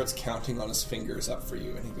them and he starts counting on his fingers up for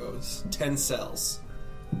you. And he goes, 10 cells.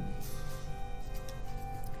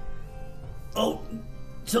 Oh,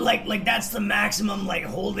 so like that's the maximum like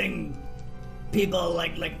holding people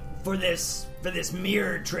like for this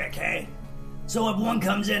mirror trick, hey? So if one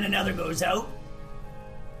comes in, another goes out.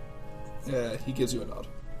 He gives you a nod.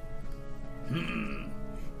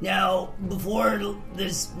 Now, before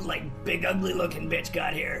this like big ugly looking bitch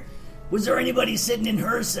got here, was there anybody sitting in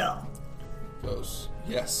her cell? Goes,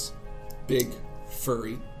 yes. Big,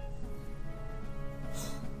 furry.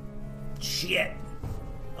 Shit.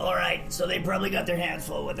 All right, so they probably got their hands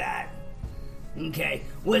full with that. Okay.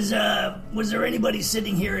 Was there anybody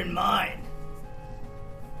sitting here in mine?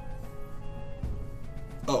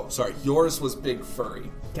 Oh, sorry. Yours was big, furry.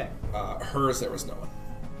 Okay. Hers, there was no one.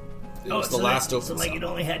 It was the so last open So like cell. it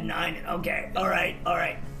only had 9. Okay. All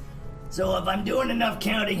right. So if I'm doing enough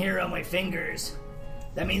counting here on my fingers,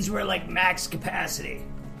 that means we're like max capacity.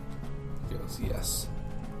 He goes, yes.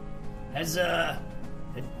 Has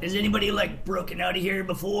anybody like broken out of here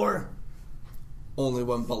before? Only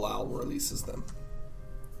when Balal releases them.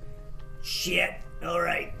 Shit. All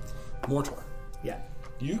right. Mortor. Yeah.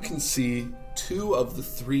 You can see 2 of the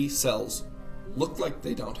 3 cells look like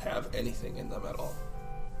they don't have anything in them at all.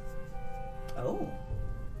 Oh.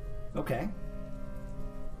 Okay.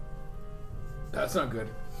 That's not good.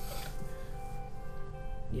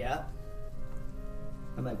 Yeah.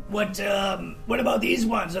 I'm like, What about these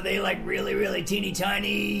ones? Are they like really, really teeny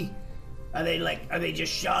tiny? Are they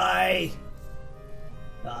just shy?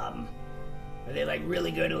 Are they like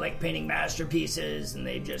really good at like painting masterpieces and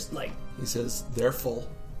they just like, He says, they're full.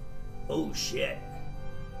 oh shit.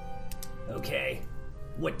 Okay.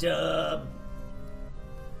 What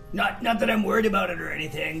not that I'm worried about it or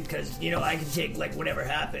anything, because I can take like whatever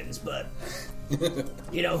happens, but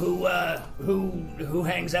who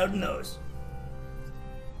hangs out in those?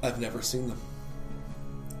 I've never seen them.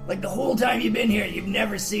 Like the whole time you've been here, you've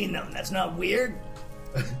never seen them. That's not weird?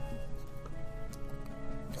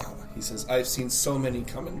 He says, I've seen so many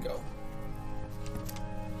come and go.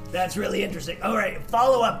 That's really interesting. All right,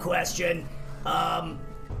 follow-up question.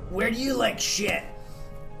 Where do you like shit?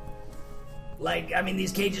 Like, I mean,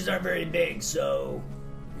 these cages aren't very big, so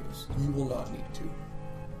He goes, you will not need to.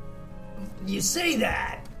 you say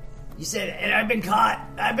that. You said, and I've been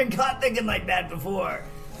caught thinking like that before.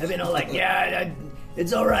 I've been all like, yeah,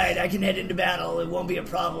 it's all right. I can head into battle. It won't be a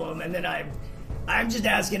problem. And then I'm just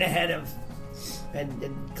asking ahead of.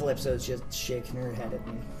 and Calypso's just shaking her head at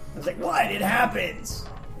me. I was like, what? It happens.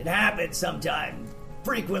 It happens sometime,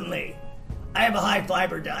 frequently. I have a high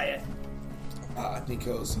fiber diet. And he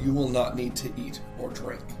goes, you will not need to eat or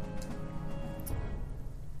drink.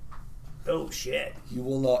 Oh shit. You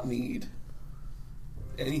will not need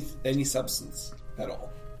any substance at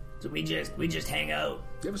all. So we just hang out.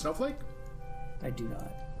 Do you have a snowflake? I do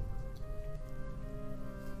not.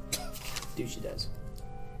 Dusha does.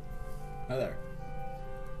 Hi there.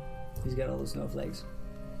 He's got all the snowflakes.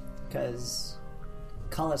 Because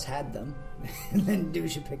Collis had them, and then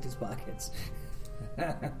Dusha picked his pockets.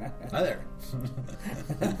 Hi there.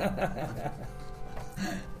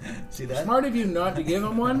 See that? Smart of you not to give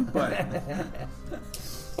him one, but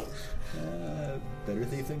Better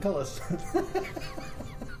thief than Cullis.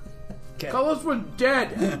 Okay. Carlos was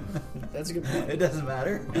dead. That's a good point. It doesn't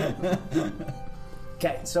matter.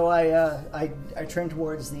 Okay, so I turn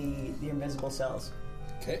towards the invisible cells,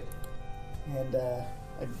 Okay. and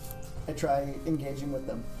I try engaging with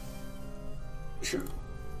them. Sure.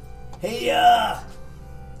 Hey,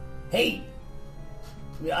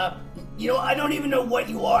 I don't even know what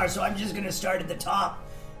you are, so I'm just gonna start at the top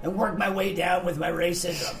and work my way down with my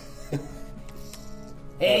racism.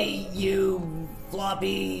 Hey, you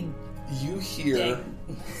floppy. You hear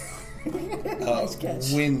Nice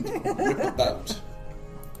catch. wind whip about.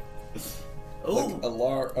 Ooh. Like a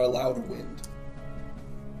loud wind.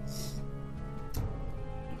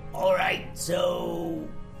 Alright, so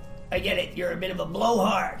I get it. You're a bit of a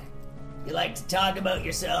blowhard. You like to talk about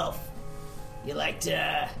yourself. You like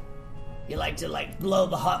to like blow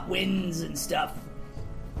the hot winds and stuff.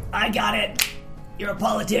 I got it. You're a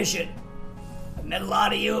politician. I've met a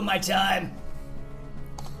lot of you in my time.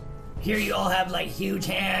 Here you all have like huge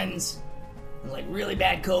hands and like really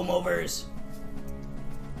bad comb overs.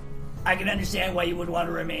 I can understand why you would want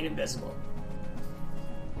to remain invisible.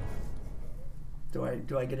 Do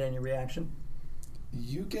I get any reaction?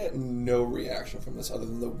 You get no reaction from this other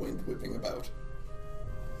than the wind whipping about.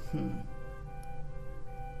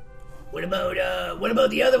 What about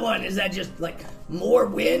the other one? Is that just like more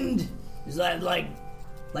wind? Is that like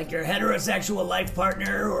your heterosexual life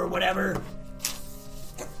partner or whatever?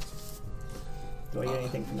 Do I get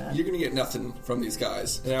anything from that? You're gonna get nothing from these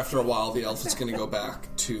guys, and after a while, the elf is gonna go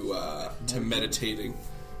back to meditating,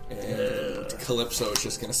 and Calypso is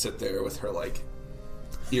just gonna sit there with her like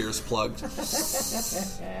ears plugged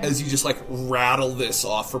as you just like rattle this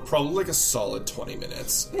off for probably like a solid 20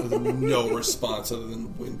 minutes with no response other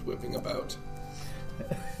than wind whipping about.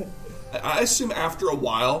 I assume after a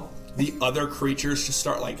while, the other creatures just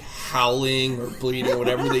start like howling or bleeding or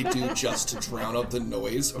whatever they do just to drown out the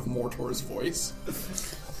noise of Mortor's voice.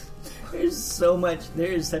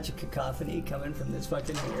 There's such a cacophony coming from this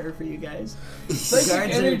fucking mirror for you guys. Psychic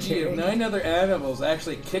Guards are energy of cheering. 9 other animals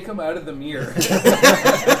actually kick them out of the mirror.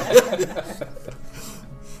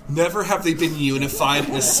 Never have they been unified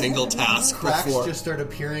in a single task Cracks before. just start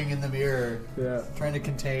appearing in the mirror, Yeah. trying to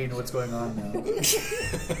contain what's going on now.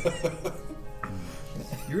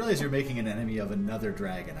 You realize you're making an enemy of another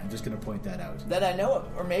dragon. I'm just going to point that out. That I know of.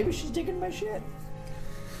 Or maybe she's taking my shit.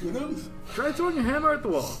 Who knows? Try throwing your hammer at the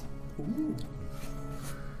wall.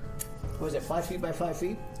 Was it 5 feet by 5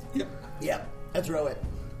 feet? Yep. Yeah. I throw it.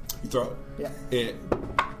 You throw it. Yeah. It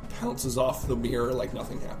pounces off the mirror like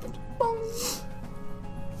nothing happened.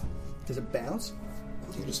 Does it bounce?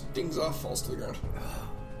 It just dings off, falls to the ground.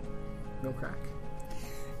 No crack.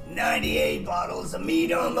 98 bottles of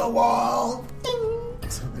meat on the wall.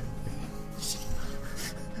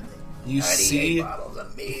 You 98 see bottles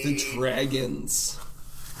of meat. the dragon's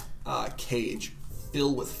cage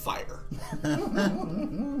fill with fire.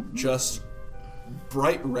 Just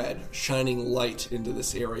bright red, shining light into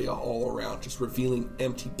this area all around, just revealing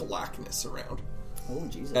empty blackness around. Oh,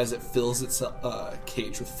 Jesus. As it fills its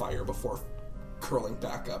cage with fire before curling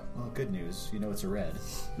back up. Well, good news. You know it's a red.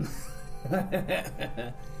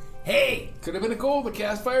 Hey, Could have been a goal to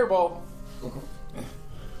cast fireball.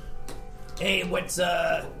 hey, what's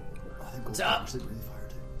up? What's up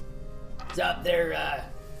there,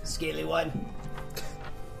 scaly one?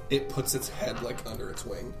 It puts its head like under its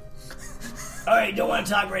wing. All right, don't want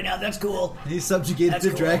to talk right now. That's cool. He subjugated That's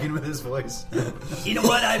the cool. dragon with his voice. You know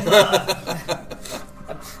what?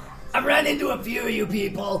 I've run into a few of you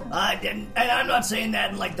people, and I'm not saying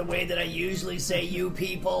that in like the way that I usually say "you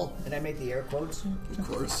people." And I make the air quotes. Of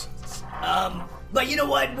course. But you know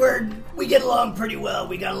what? We get along pretty well.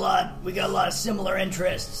 We got a lot of similar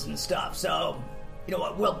interests and stuff. So, you know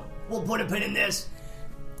what? We'll put a pin in this.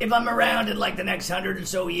 If I'm around in like the next 100 or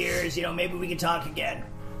so years, you know, maybe we can talk again.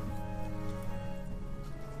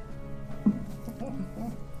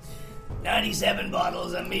 97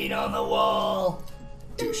 bottles of meat on the wall.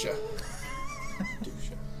 Dusha.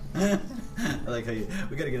 I like how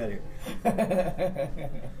we gotta get out of here.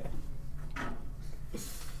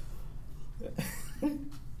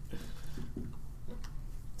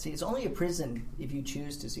 See, it's only a prison if you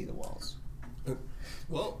choose to see the walls.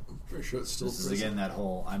 Well, I'm pretty sure it's still This is prison. again that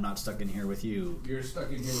whole I'm not stuck in here with you. You're stuck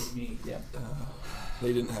in here with me. Yeah.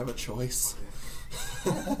 They didn't have a choice.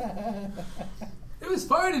 It was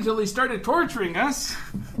fine until they started torturing us.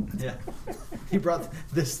 Yeah. He brought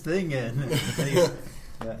this thing in. And he's,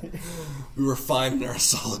 yeah. We were fine in our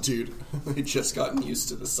solitude. We'd just gotten used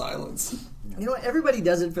to the silence. You know what? Everybody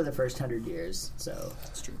does it for the first 100 years, so...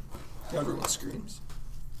 That's true. Everyone screams.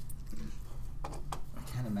 I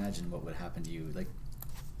can't imagine what would happen to you. Like,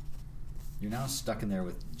 you're now stuck in there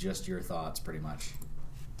with just your thoughts, pretty much.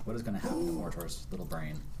 What is going to happen to Mortor's little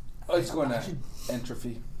brain? Oh, it's going to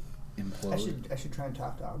entropy. Implode. I should try and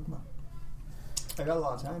talk to Agma. I got a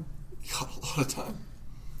lot of time. You got a lot of time.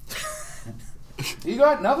 You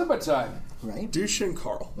got nothing but time. Right? Dusha and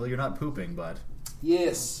Karl. Well, you're not pooping, but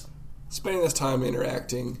Yes. Spending this time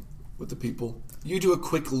interacting with the people. You do a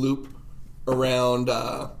quick loop around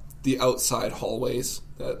the outside hallways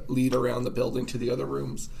that lead around the building to the other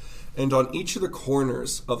rooms. And on each of the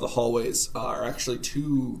corners of the hallways are actually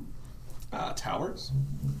two towers.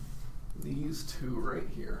 These two right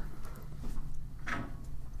here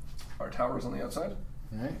are towers on the outside.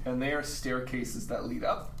 Right. And they are staircases that lead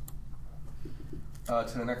up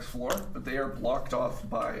to the next floor, but they are blocked off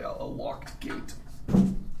by a locked gate.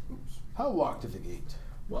 How locked is the gate?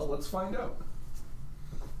 Well, let's find out.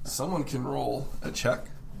 Someone can roll a check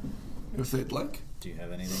if they'd like. do you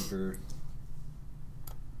have anything for...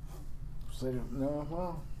 So, no,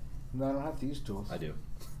 well, no, I don't have to use tools. I do.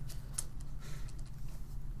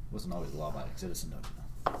 Wasn't always a law-abiding citizen, don't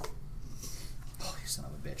you know? Oh, you son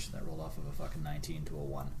of a bitch. That rolled off of a fucking 19 to a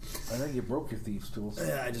 1. I think you broke your thieves' tools.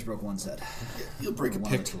 Yeah, I just broke one set. You'll break a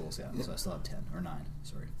one pick. of the tools, yeah. So I still have 10. Or 9,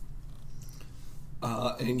 sorry.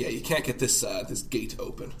 And yeah, you can't get this this gate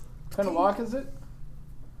open. What kind of lock is it?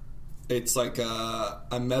 It's like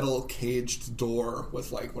a metal caged door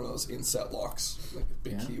with like one of those inset locks, like a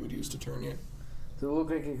big key you would use to turn you. Does it look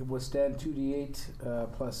like it could withstand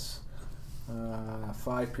 2d8 plus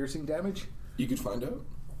 5 piercing damage? You could find out.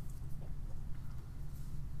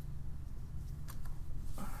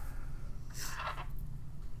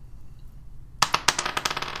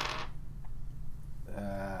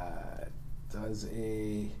 Does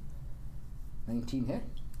a 19 hit?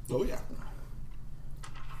 Oh yeah.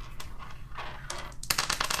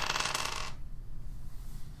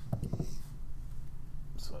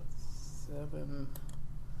 So it's 7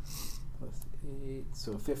 plus 8,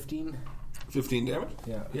 so 15. 15 damage?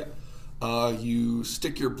 Yeah. Yeah. You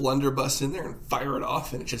stick your blunderbuss in there and fire it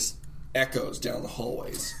off, and it just echoes down the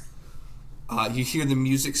hallways. You hear the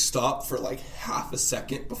music stop for like half a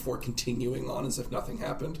second before continuing on as if nothing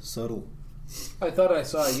happened. Subtle. I thought I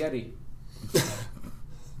saw a Yeti.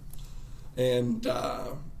 And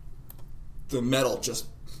the metal just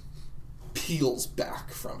peels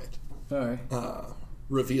back from it, Alright.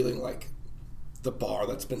 revealing like the bar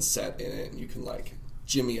that's been set in it, and you can like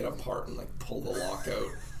jimmy it apart and like pull the lock out.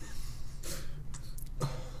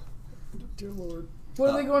 Dear Lord. What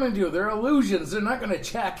are they going to do? They're illusions. They're not going to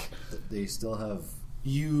check. They still have...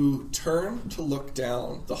 You turn to look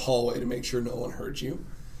down the hallway to make sure no one heard you,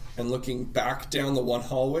 and looking back down the one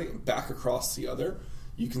hallway and back across the other,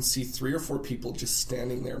 you can see 3 or 4 people just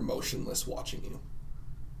standing there motionless watching you.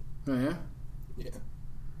 Oh, yeah?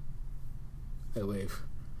 Yeah. I wave.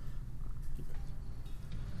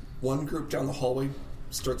 One group down the hallway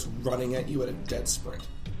starts running at you at a dead sprint.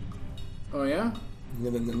 Oh, yeah? And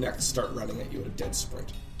then the next start running at you at a dead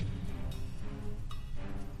sprint.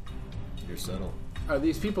 You're subtle. Are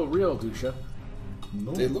these people real, Dusha?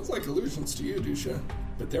 No. They look like illusions to you, Dusha,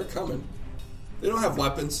 but they're coming. They don't have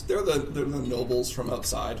weapons. They're the nobles from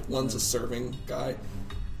outside. One's a serving guy.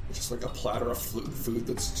 Just like a platter of food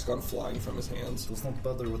that's just gone flying from his hands. It's not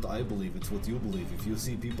bother what I believe, it's what you believe. If you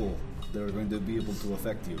see people, they're going to be able to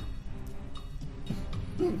affect you.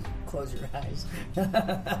 Close your eyes.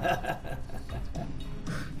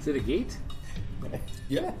 Is it a gate?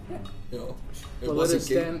 Yeah. You know, it Well, was let a us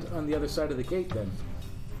gate. stand on the other side of the gate, then.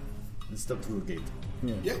 Let's step through the gate.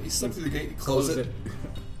 Yeah, you step through the gate, you close it.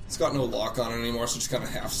 It's got no lock on it anymore, so it just kind of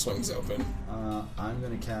half swings open. I'm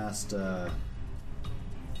going to cast...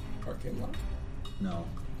 Arcane lock? No.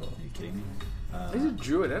 Are you kidding me? Is it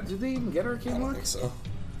druid? Did they even get I arcane don't lock? think so.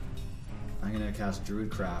 I'm going to cast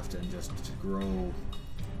Druidcraft and just grow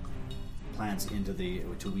plants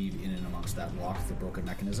to weave in and amongst that lock, the broken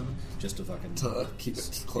mechanism, just to fucking... To keep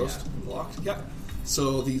it closed Yeah. and locked. Yeah.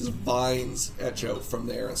 So these vines etch out from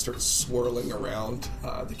there and start swirling around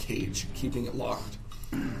the cage, keeping it locked.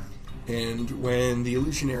 And when the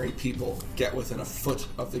illusionary people get within a foot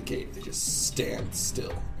of the gate, they just stand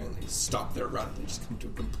still and they stop their run. They just come to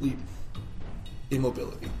a complete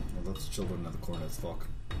immobility. Well, those children at the corner as fuck.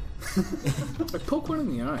 I poke one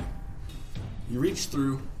in the eye. You reach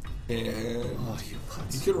through and Oh, you you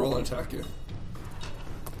putz. can roll and attack you.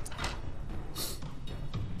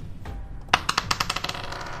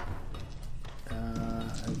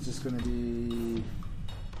 It's just going to be...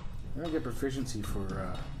 I don't get proficiency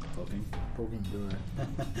for Poking? poking door.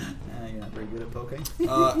 You're not very good at poking?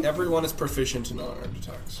 Everyone is proficient in unarmed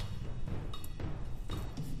attacks.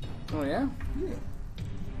 Oh, yeah? Yeah.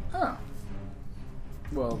 Oh.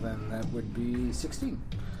 Well, then that would be 16.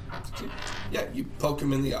 Yeah, you poke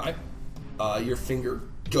him in the eye. Your finger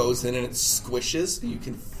goes in and it squishes, and you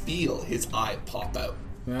can feel his eye pop out.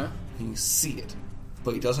 Yeah? And you see it,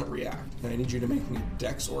 but he doesn't react. And I need you to make me a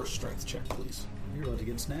dex or a strength check, please. You're about to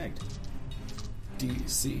get snagged.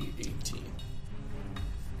 DC 18.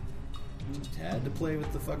 Just had to play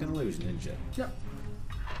with the fucking illusion, didn't you? Yep.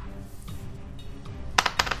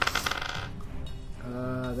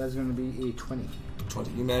 That's going to be a 20.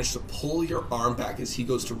 20. You manage to pull your arm back as he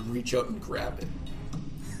goes to reach out and grab it.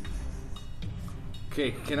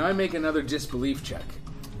 Okay, can I make another disbelief check?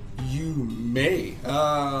 You may.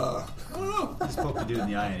 I don't know. He spoke the dude in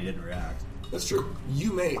the eye and he didn't react. That's true.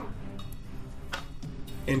 You may.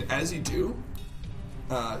 And as you do,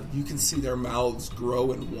 you can see their mouths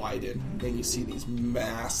grow and widen. And you see these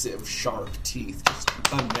massive, sharp teeth just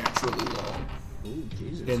unnaturally long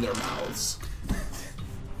in their mouths.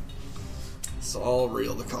 It's all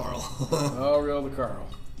real to Karl. All real to Karl.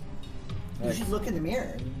 You should look in the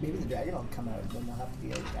mirror. Maybe the dragon will come out, and then we'll have to be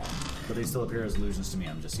like that. But they still appear as illusions to me.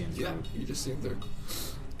 I'm just seeing through. Yeah, you just see them there.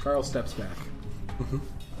 Karl steps back.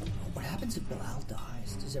 What happens if Balal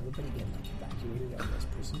dies? Does everybody get like evacuated out of this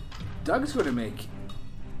prison? Doug's going to make...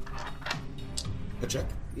 A check.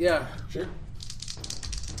 Yeah, Sure.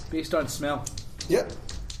 based on smell. Yep.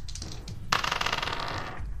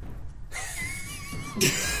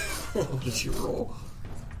 What did you roll?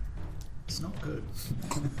 It's not good.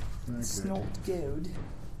 It's not good.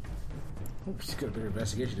 Oh, she's got a better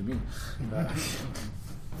investigation than me.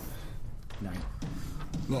 9.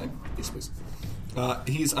 9. Yes, please.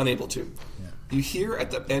 He's unable to. Yeah. You hear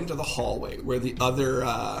at the end of the hallway where the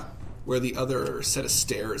other set of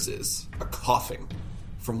stairs is a coughing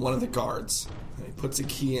from one of the guards. And he puts a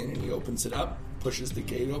key in and he opens it up, pushes the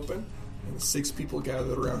gate open, and the 6 people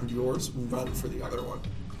gathered around yours run for the other one.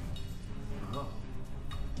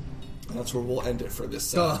 And that's where we'll end it for this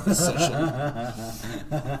session.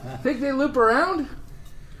 Think they loop around?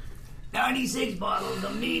 96 bottles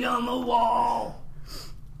of meat on the wall.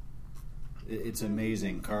 It's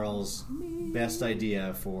amazing. Karl's best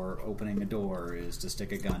idea for opening a door is to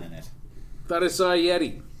stick a gun in it. Thought I saw a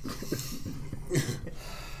Yeti.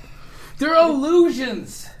 They're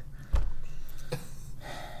illusions!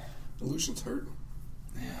 Illusions hurt.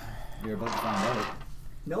 You're about to find out.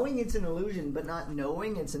 Knowing it's an illusion, but not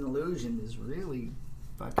knowing it's an illusion is really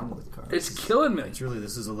fucking with Karl. It's killing me. It's really,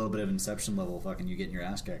 this is a little bit of Inception level fucking you getting your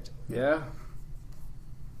ass kicked. Yeah.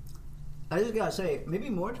 I just gotta say,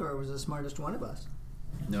 maybe Mortor was the smartest one of us.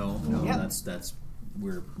 No, Yeah. that's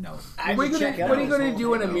we're no. What are you going to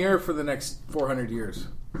do in a mirror for the next 400 years?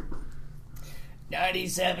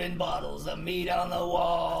 97 bottles of meat on the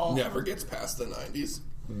wall. Never gets past the 90s.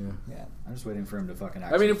 Yeah, I'm just waiting for him to fucking.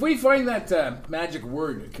 I mean, if we find that magic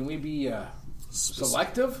word, can we be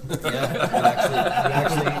selective?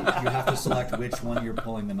 Yeah, you have to select which one you're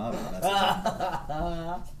pulling them out of.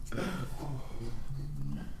 That's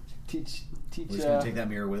Teach. we're just gonna take that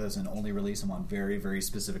mirror with us and only release them on very, very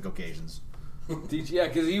specific occasions. Yeah,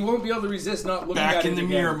 because you won't be able to resist not looking Back at in it the again.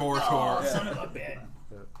 mirror, Mortor. Oh, son of a bitch.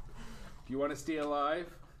 If you want to stay alive.